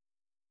teller.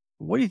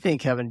 What do you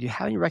think, Kevin? Do you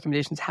have any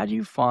recommendations? How do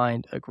you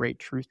find a great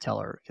truth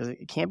teller? Because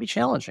it can be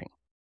challenging.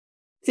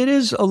 It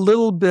is a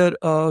little bit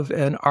of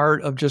an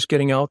art of just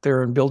getting out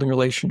there and building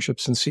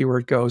relationships and see where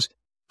it goes.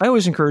 I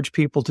always encourage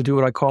people to do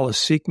what I call a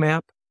Seek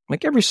map.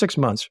 Like every 6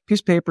 months,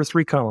 piece of paper,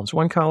 3 columns.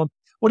 One column,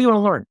 what do you want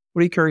to learn? What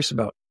are you curious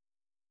about?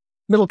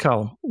 Middle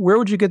column, where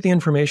would you get the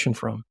information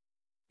from?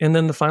 And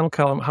then the final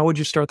column, how would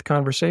you start the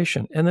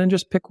conversation? And then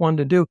just pick one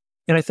to do.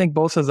 And I think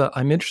both of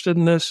I'm interested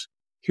in this,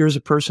 here's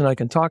a person I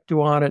can talk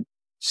to on it,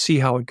 see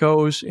how it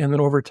goes. And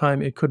then over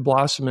time, it could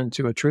blossom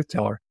into a truth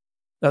teller.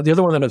 The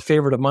other one that a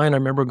favorite of mine, I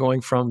remember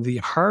going from the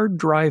hard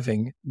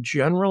driving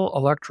General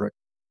Electric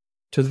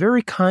to the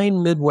very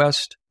kind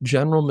Midwest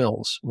General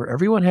Mills, where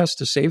everyone has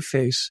to save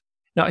face.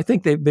 Now, I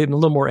think they've been a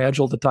little more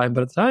agile at the time,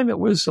 but at the time it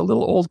was a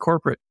little old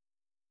corporate.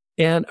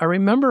 And I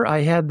remember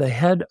I had the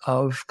head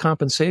of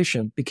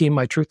compensation became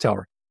my truth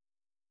teller.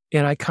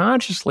 And I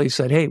consciously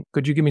said, "Hey,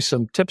 could you give me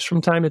some tips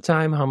from time to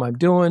time? How am I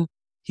doing?"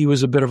 He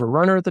was a bit of a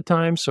runner at the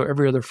time. So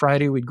every other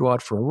Friday we'd go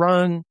out for a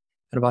run.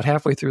 And about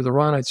halfway through the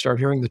run, I'd start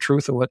hearing the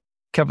truth of what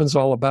Kevin's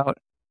all about.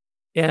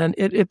 And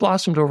it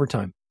blossomed over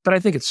time. But I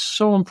think it's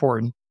so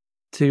important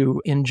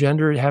to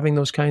engender having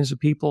those kinds of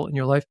people in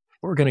your life.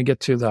 We're going to get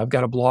to I've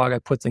got a blog. I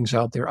put things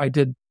out there. I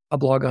did a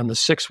blog on the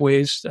 6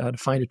 ways to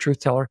find a truth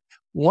teller.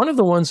 One of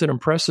the ones that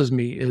impresses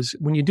me is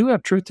when you do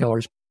have truth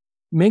tellers,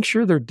 make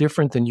sure they're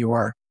different than you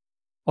are.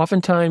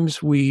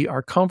 Oftentimes we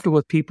are comfortable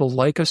with people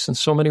like us in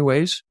so many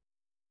ways.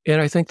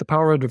 And I think the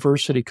power of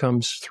diversity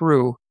comes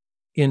through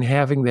in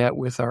having that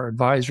with our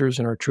advisors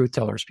and our truth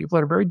tellers, people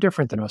that are very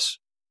different than us.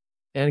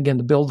 And again,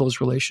 to build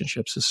those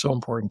relationships is so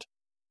important.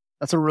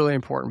 That's a really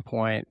important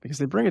point because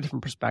they bring a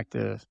different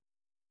perspective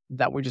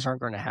that we just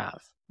aren't going to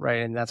have,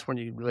 right? And that's when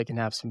you really can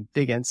have some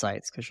big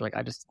insights because you're like,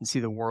 I just didn't see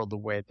the world the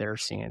way they're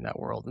seeing that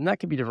world. And that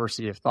could be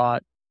diversity of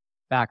thought,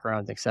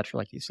 backgrounds, et cetera,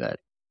 like you said.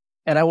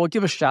 And I will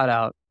give a shout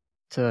out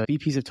to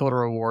VPs of Total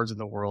Rewards in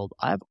the world.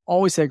 I've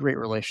always had a great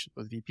relationship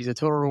with VPs of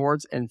Total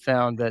Rewards and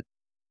found that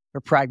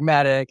they're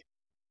pragmatic,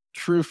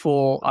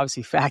 truthful,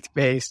 obviously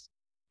fact-based,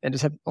 and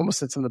just have almost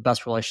had some of the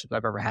best relationships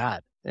I've ever had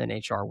in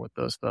HR with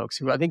those folks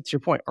who I think, to your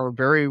point, are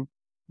very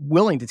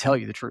willing to tell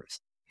you the truth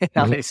and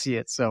how they see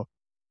it. So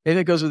maybe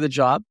it goes with the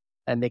job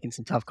and making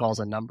some tough calls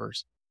on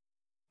numbers.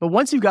 But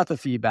once you've got the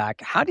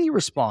feedback, how do you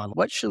respond?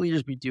 What should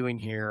leaders be doing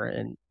here?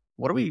 And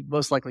what are we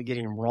most likely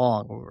getting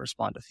wrong when we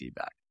respond to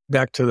feedback?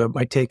 Back to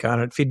my take on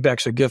it,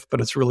 feedback's a gift,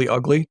 but it's really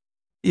ugly.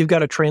 You've got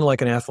to train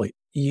like an athlete.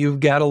 You've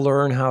got to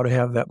learn how to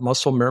have that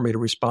muscle memory to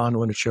respond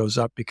when it shows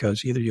up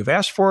because either you've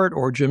asked for it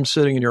or Jim's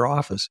sitting in your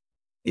office.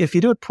 If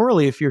you do it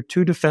poorly, if you're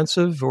too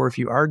defensive or if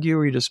you argue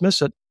or you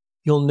dismiss it,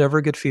 you'll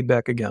never get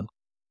feedback again.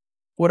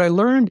 What I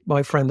learned,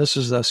 my friend, this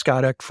is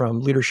Scott Eck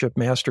from Leadership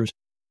Masters,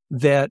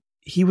 that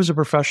he was a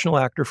professional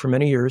actor for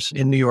many years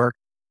in New York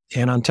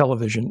and on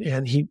television.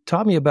 And he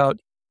taught me about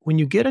when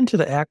you get into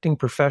the acting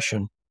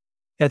profession,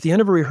 at the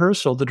end of a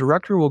rehearsal, the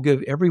director will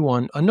give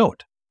everyone a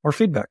note or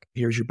feedback.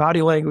 Here's your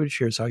body language.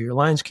 Here's how your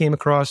lines came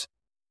across.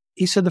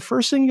 He said, the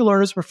first thing you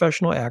learn as a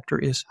professional actor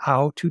is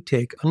how to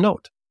take a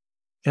note.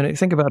 And I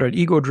think about an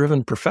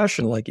ego-driven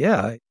profession, like,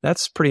 yeah,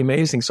 that's pretty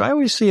amazing. So I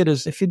always see it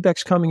as if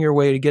feedback's coming your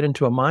way to get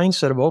into a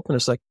mindset of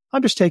openness, like,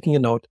 I'm just taking a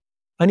note.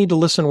 I need to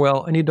listen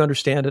well. I need to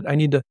understand it. I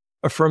need to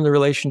affirm the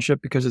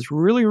relationship because it's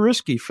really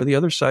risky for the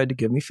other side to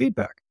give me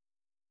feedback.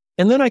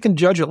 And then I can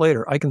judge it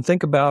later. I can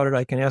think about it.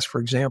 I can ask for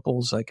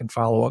examples. I can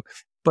follow up.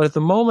 But at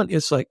the moment,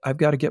 it's like, I've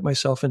got to get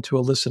myself into a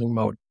listening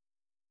mode.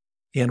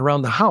 And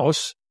around the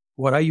house,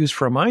 what I use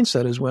for a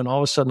mindset is when all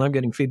of a sudden I'm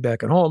getting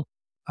feedback at home,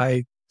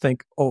 I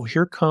think, oh,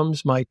 here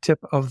comes my tip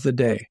of the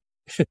day.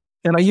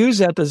 And I use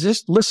that to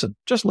just listen.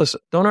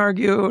 Don't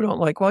argue. Don't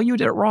like, well, you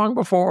did it wrong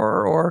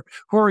before, or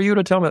who are you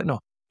to tell me that? No,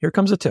 here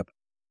comes a tip.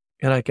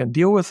 And I can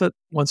deal with it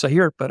once I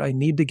hear it, but I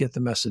need to get the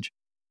message.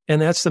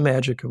 And that's the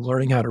magic of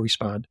learning how to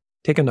respond.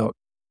 Take a note.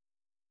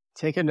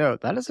 Take a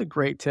note. That is a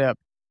great tip.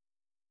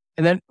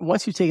 And then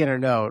once you've taken a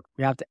note,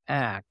 we have to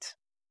act.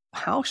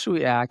 How should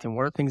we act, and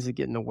what are things that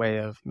get in the way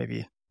of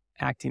maybe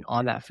acting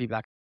on that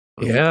feedback?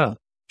 Yeah.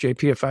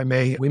 JP, if I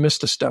may, we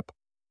missed a step.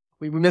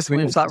 We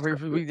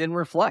didn't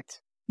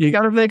reflect. You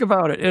got to think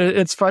about it.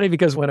 It's funny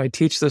because when I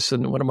teach this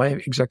in one of my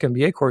executive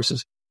MBA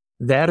courses,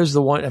 that is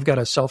the one, I've got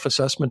a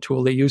self-assessment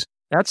tool they use.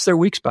 That's their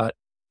weak spot.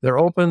 They're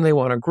open. They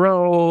want to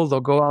grow. They'll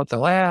go out,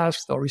 they'll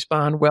ask, they'll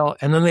respond well,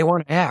 and then they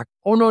want to act.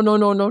 Oh,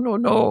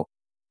 no.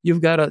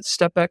 You've got to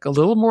step back a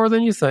little more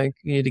than you think.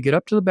 You need to get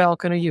up to the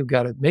balcony. You've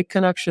got to make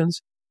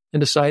connections and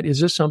decide, is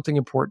this something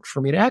important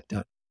for me to act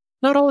on?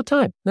 Not all the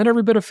time. Not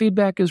every bit of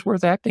feedback is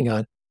worth acting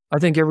on. I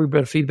think every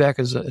bit of feedback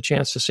is a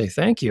chance to say,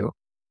 thank you.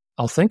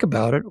 I'll think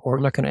about it, or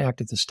I'm not going to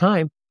act at this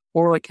time,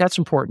 or like, that's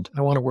important.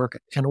 I want to work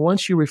it. And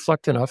once you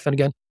reflect enough, and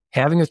again,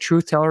 having a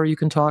truth teller you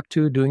can talk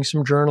to, doing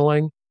some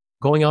journaling,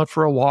 going out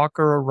for a walk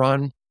or a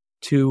run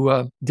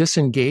to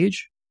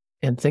disengage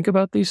and think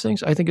about these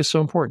things, I think is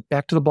so important.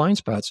 Back to the blind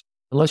spots.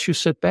 Unless you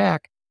sit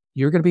back,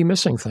 you're going to be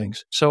missing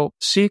things. So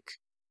seek,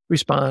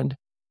 respond,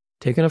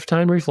 take enough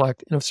time to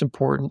reflect, and if it's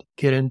important,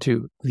 get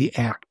into the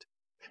act.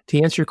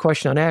 To answer your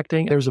question on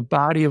acting, there's a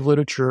body of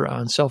literature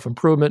on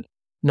self-improvement.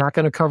 Not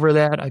going to cover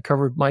that. I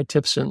covered my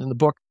tips in the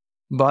book,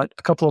 but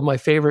a couple of my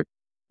favorite,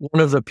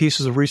 one of the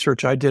pieces of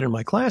research I did in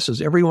my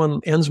classes,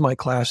 everyone ends my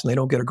class and they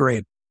don't get a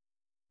grade.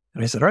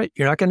 And I said, all right,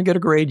 you're not going to get a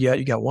grade yet.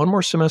 You got one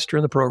more semester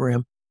in the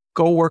program.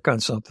 Go work on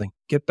something,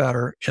 get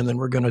better, and then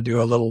we're going to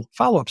do a little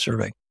follow-up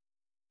survey.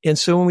 And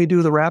so when we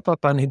do the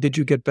wrap-up on, did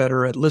you get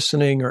better at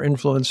listening or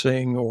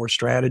influencing or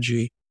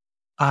strategy,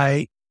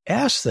 I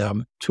asked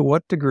them to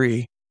what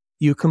degree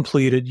you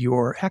completed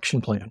your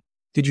action plan.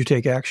 Did you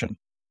take action?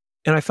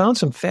 And I found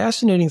some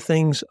fascinating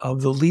things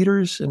of the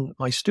leaders and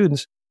my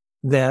students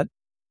that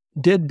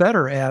did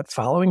better at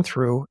following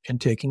through and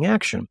taking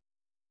action,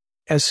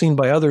 as seen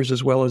by others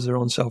as well as their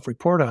own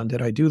self-report on,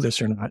 did I do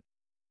this or not?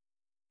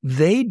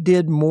 They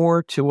did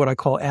more to what I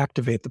call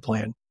activate the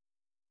plan.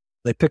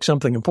 They picked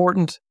something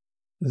important.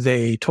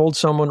 They told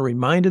someone,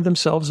 reminded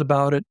themselves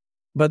about it,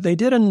 but they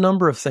did a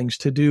number of things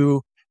to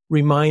do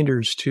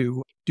reminders,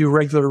 to do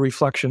regular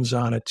reflections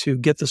on it, to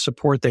get the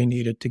support they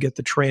needed, to get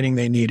the training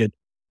they needed.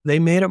 They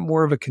made it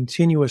more of a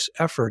continuous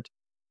effort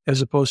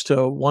as opposed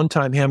to one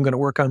time, hey, I'm going to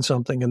work on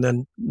something and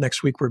then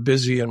next week we're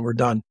busy and we're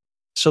done.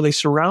 So they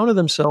surrounded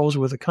themselves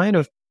with a kind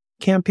of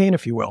campaign,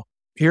 if you will.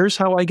 Here's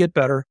how I get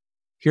better.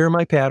 Here are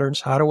my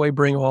patterns. How do I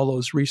bring all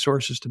those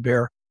resources to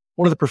bear?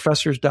 One of the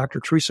professors, Dr.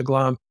 Teresa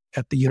Glom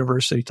at the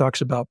university,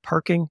 talks about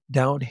parking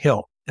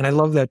downhill. And I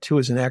love that too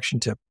as an action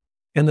tip.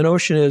 And the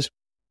notion is,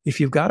 if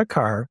you've got a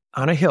car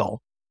on a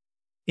hill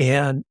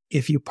and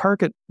if you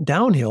park it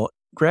downhill,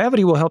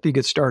 gravity will help you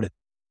get started.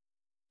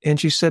 And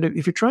she said,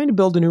 if you're trying to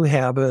build a new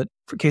habit,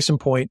 for case in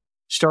point,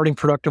 starting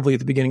productively at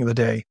the beginning of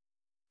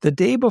the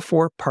day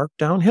before, park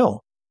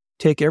downhill.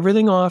 Take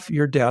everything off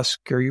your desk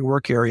or your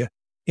work area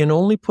and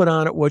only put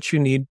on it what you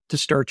need to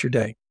start your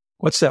day.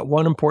 What's that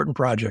one important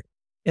project?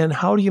 And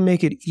how do you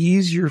make it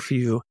easier for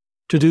you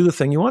to do the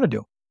thing you want to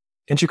do?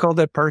 And she called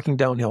that parking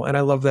downhill. And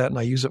I love that. And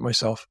I use it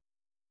myself.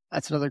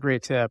 That's another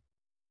great tip.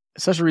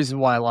 Such a reason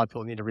why a lot of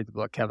people need to read the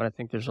book, Kevin. I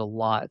think there's a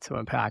lot to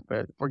unpack,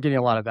 but we're getting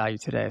a lot of value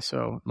today.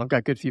 So I've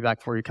got good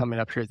feedback for you coming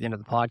up here at the end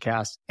of the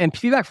podcast, and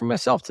feedback from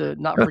myself to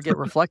not forget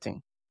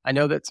reflecting. I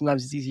know that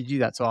sometimes it's easy to do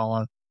that, so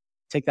I'll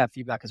take that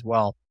feedback as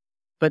well.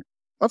 But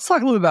let's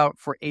talk a little bit about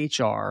for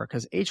HR,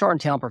 because HR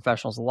and talent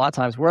professionals, a lot of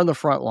times we're on the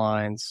front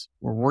lines,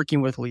 we're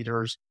working with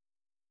leaders.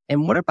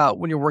 And what about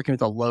when you're working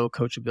with a low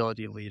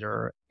coachability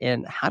leader,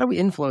 and how do we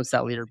influence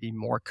that leader to be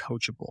more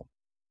coachable?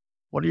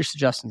 What are your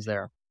suggestions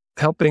there?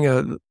 Helping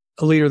a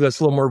leader that's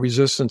a little more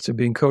resistant to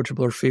being coachable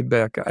or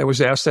feedback. I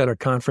was asked at a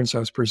conference I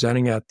was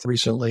presenting at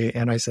recently,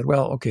 and I said,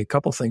 well, okay, a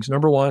couple things.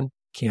 Number one,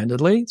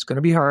 candidly, it's going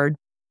to be hard.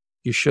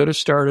 You should have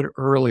started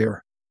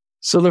earlier.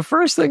 So the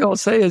first thing I'll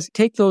say is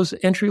take those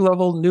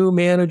entry-level new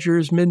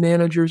managers,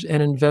 mid-managers,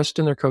 and invest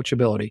in their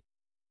coachability.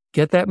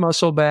 Get that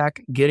muscle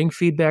back, getting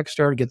feedback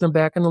started, get them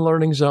back in the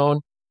learning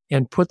zone,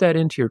 and put that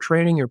into your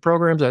training, your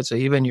programs, I'd say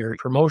even your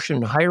promotion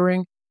and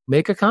hiring.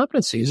 Make a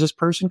competency. Is this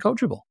person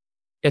coachable?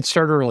 And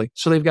start early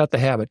so they've got the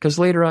habit, because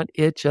later on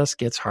it just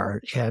gets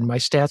hard. And my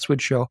stats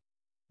would show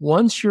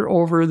once you're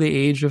over the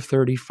age of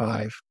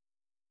 35,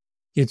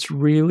 it's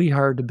really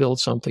hard to build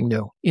something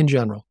new in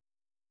general.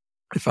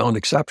 I found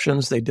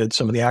exceptions. They did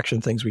some of the action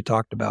things we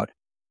talked about.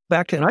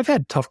 And I've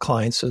had tough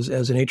clients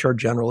as an HR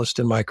generalist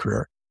in my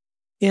career.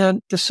 And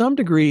to some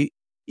degree,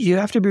 you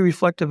have to be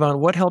reflective on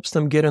what helps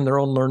them get in their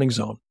own learning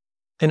zone.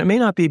 And it may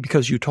not be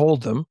because you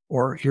told them,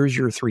 or here's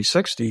your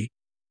 360,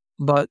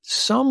 but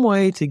some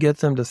way to get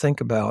them to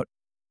think about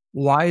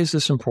why is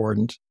this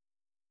important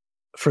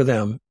for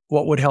them?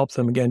 What would help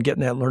them, again, get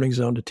in that learning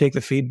zone to take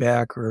the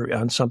feedback or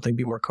on something,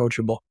 be more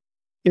coachable.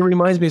 It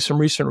reminds me of some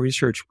recent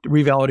research,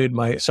 revalidated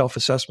my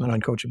self-assessment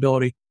on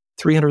coachability.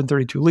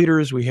 332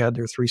 leaders, we had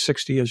their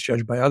 360 as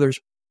judged by others,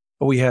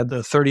 but we had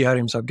the 30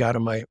 items I've got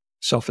in my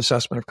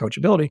self-assessment of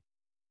coachability.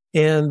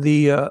 And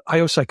the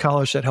IO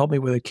psychologist that helped me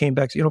with it came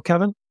back to,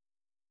 Kevin,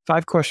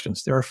 5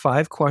 questions. There are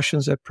 5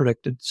 questions that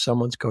predicted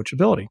someone's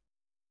coachability.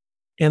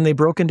 And they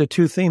broke into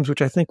 2 themes,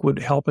 which I think would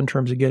help in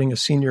terms of getting a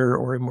senior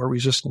or a more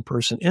resistant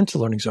person into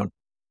Learning Zone.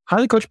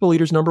 Highly coachable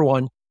leaders, number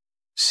 1,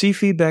 see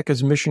feedback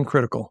as mission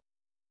critical.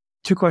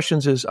 2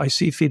 questions is, I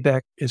see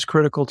feedback is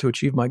critical to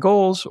achieve my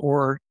goals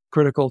or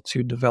critical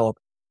to develop.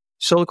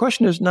 So the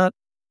question is not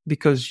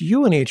because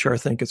you in HR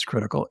think it's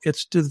critical,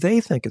 it's do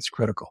they think it's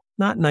critical?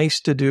 Not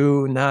nice to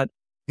do, not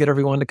get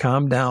everyone to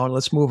calm down,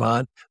 let's move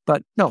on.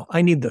 But no,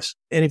 I need this.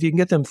 And if you can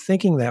get them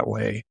thinking that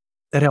way,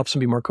 that helps them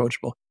be more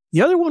coachable.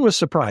 The other one was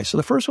surprise. So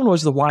the first one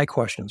was the why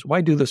questions.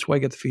 Why do this? Why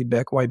get the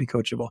feedback? Why be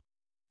coachable?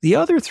 The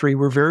other 3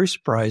 were very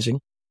surprising.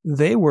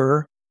 They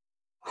were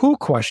who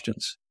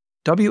questions,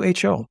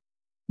 WHO.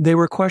 They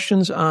were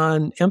questions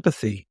on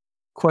empathy,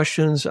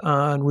 questions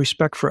on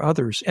respect for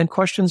others, and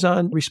questions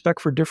on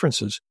respect for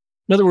differences.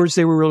 In other words,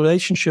 they were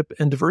relationship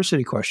and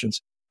diversity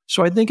questions.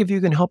 So I think if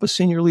you can help a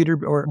senior leader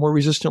or a more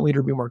resistant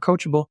leader be more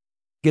coachable,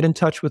 get in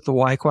touch with the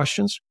why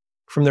questions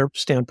from their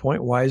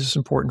standpoint. Why is this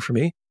important for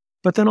me?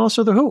 But then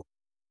also the who.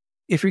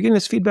 If you're getting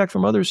this feedback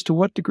from others, to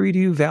what degree do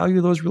you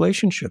value those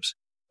relationships?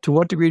 To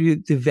what degree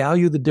do you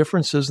value the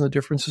differences and the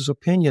differences of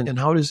opinion? And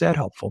how is that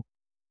helpful?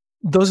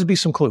 Those would be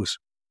some clues.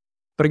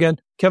 But again,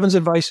 Kevin's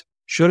advice,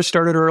 should have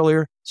started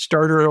earlier,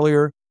 start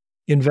earlier,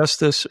 invest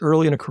this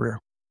early in a career.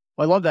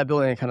 Well, I love that,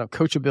 building a kind of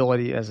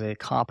coachability as a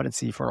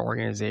competency for an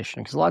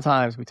organization. Because a lot of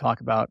times we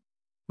talk about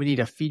we need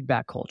a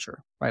feedback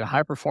culture, right? A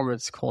high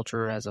performance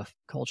culture as a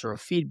culture of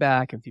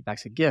feedback, and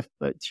feedback's a gift.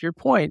 But to your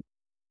point,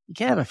 you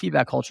can't have a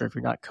feedback culture if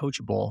you're not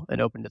coachable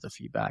and open to the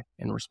feedback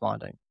and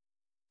responding.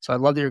 So I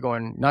love that you're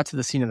going not to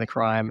the scene of the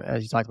crime,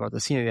 as you talked about,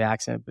 the scene of the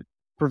accident, but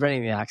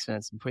preventing the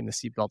accidents and putting the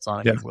seatbelts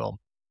on, if you will.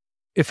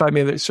 If I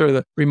may, that sort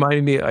of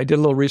reminded me, I did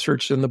a little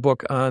research in the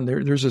book on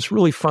there's this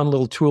really fun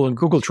little tool in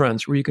Google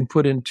Trends where you can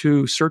put in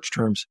 2 search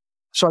terms.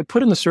 So I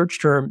put in the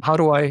search term, how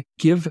do I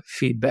give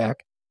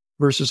feedback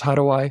versus how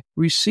do I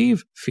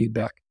receive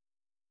feedback?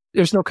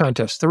 There's no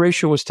contest. The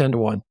ratio was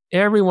 10-1.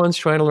 Everyone's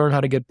trying to learn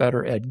how to get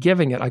better at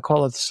giving it. I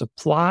call it the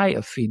supply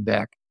of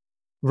feedback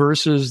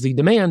versus the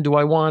demand. Do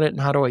I want it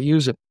and how do I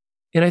use it?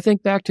 And I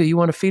think back to, you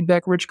want a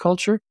feedback-rich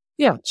culture?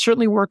 Yeah,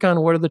 certainly work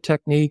on what are the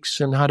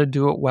techniques and how to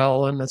do it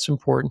well, and that's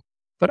important.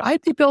 But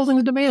I'd be building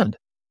the demand.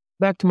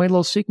 Back to my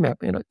little seek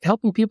map,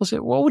 helping people say,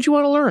 what would you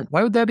want to learn?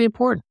 Why would that be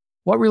important?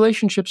 What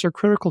relationships are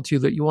critical to you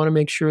that you want to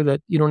make sure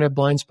that you don't have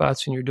blind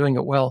spots and you're doing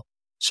it well?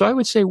 So I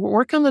would say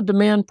work on the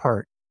demand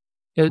part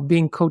as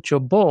being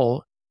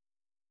coachable,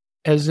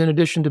 as in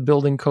addition to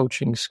building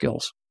coaching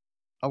skills.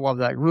 I love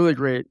that. Really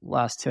great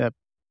last tip.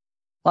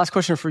 Last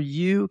question for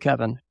you,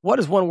 Kevin. What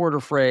is one word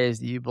or phrase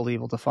that you believe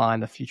will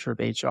define the future of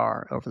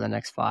HR over the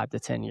next 5 to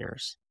 10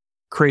 years?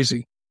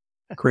 Crazy.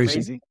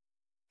 Crazy.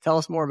 Tell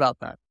us more about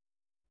that.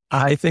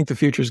 I think the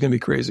future is going to be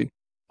crazy.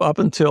 Up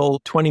until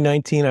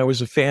 2019, I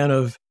was a fan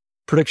of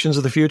predictions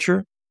of the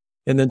future.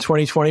 And then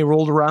 2020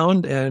 rolled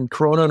around and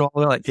Corona and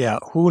all that. Yeah,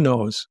 who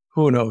knows?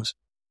 Who knows?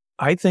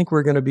 I think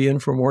we're going to be in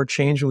for more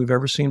change than we've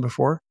ever seen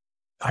before.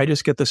 I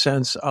just get the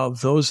sense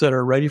of those that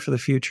are ready for the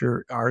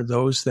future are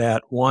those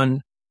that,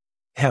 one,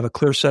 have a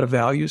clear set of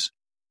values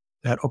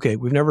that, okay,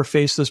 we've never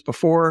faced this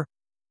before.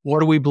 What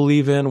do we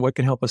believe in? What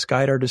can help us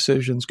guide our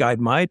decisions, guide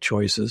my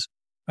choices?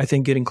 I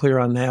think getting clear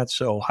on that.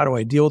 So how do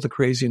I deal with the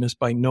craziness?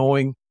 By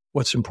knowing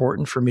what's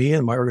important for me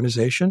and my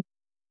organization.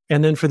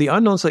 And then for the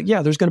unknowns, like,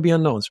 yeah, there's going to be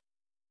unknowns.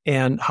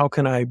 And how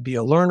can I be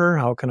a learner?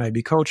 How can I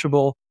be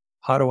coachable?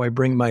 How do I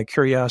bring my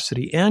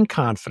curiosity and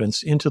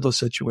confidence into those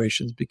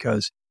situations?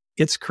 Because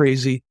it's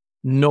crazy.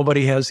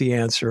 Nobody has the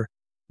answer.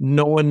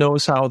 No one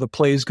knows how the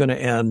play is going to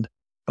end,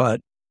 but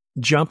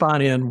jump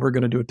on in. We're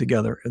going to do it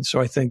together. And so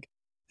I think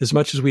as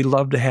much as we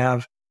love to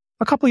have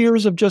a couple of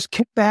years of just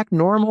kick back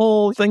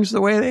normal things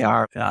the way they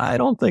are, I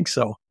don't think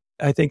so.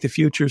 I think the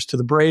future's to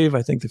the brave.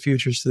 I think the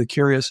future's to the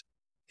curious.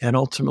 And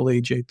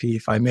ultimately, JP,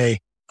 if I may,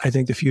 I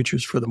think the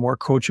future's for the more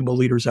coachable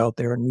leaders out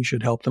there, and we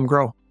should help them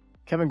grow.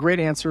 Kevin, great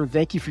answer.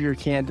 Thank you for your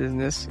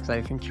candidness, because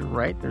I think you're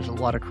right. There's a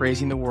lot of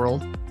crazy in the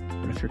world.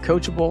 But if you're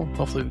coachable,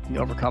 hopefully we can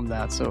overcome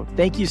that. So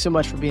thank you so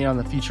much for being on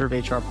the Future of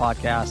HR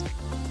podcast.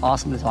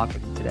 Awesome to talk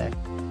with you today.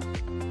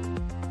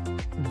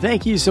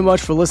 Thank you so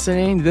much for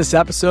listening to this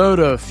episode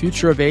of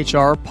Future of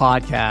HR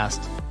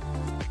podcast.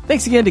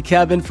 Thanks again to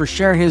Kevin for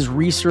sharing his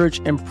research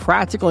and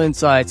practical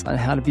insights on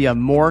how to be a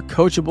more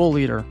coachable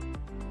leader.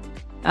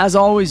 As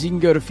always, you can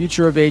go to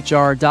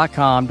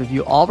futureofhr.com to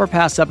view all of our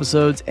past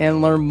episodes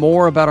and learn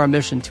more about our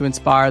mission to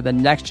inspire the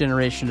next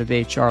generation of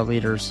HR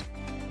leaders.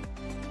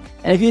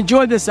 And if you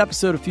enjoyed this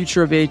episode of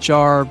Future of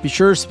HR, be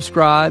sure to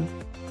subscribe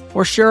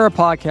or share our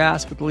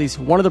podcast with at least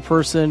one other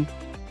person,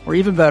 or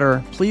even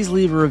better, please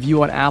leave a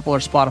review on Apple or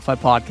Spotify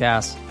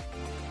podcasts.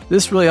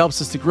 This really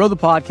helps us to grow the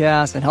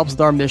podcast and helps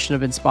with our mission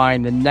of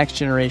inspiring the next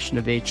generation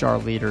of HR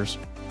leaders.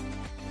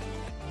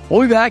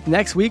 We'll be back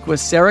next week with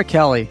Sarah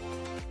Kelly.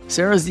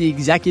 Sarah is the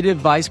Executive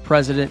Vice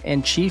President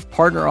and Chief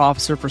Partner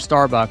Officer for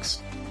Starbucks.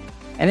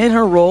 And in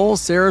her role,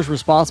 Sarah is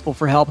responsible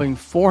for helping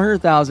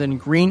 400,000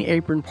 Green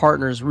Apron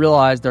partners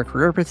realize their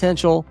career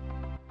potential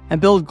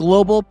and build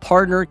global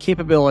partner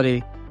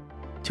capability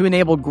to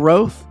enable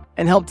growth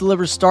and help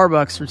deliver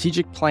Starbucks'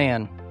 strategic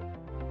plan.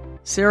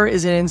 Sarah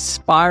is an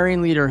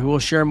inspiring leader who will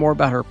share more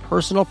about her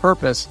personal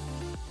purpose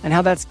and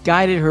how that's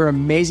guided her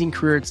amazing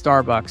career at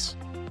Starbucks.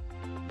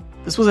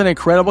 This was an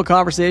incredible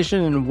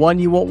conversation and one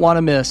you won't want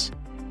to miss.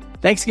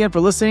 Thanks again for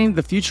listening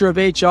to The Future of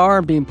HR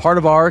and being part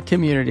of our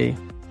community.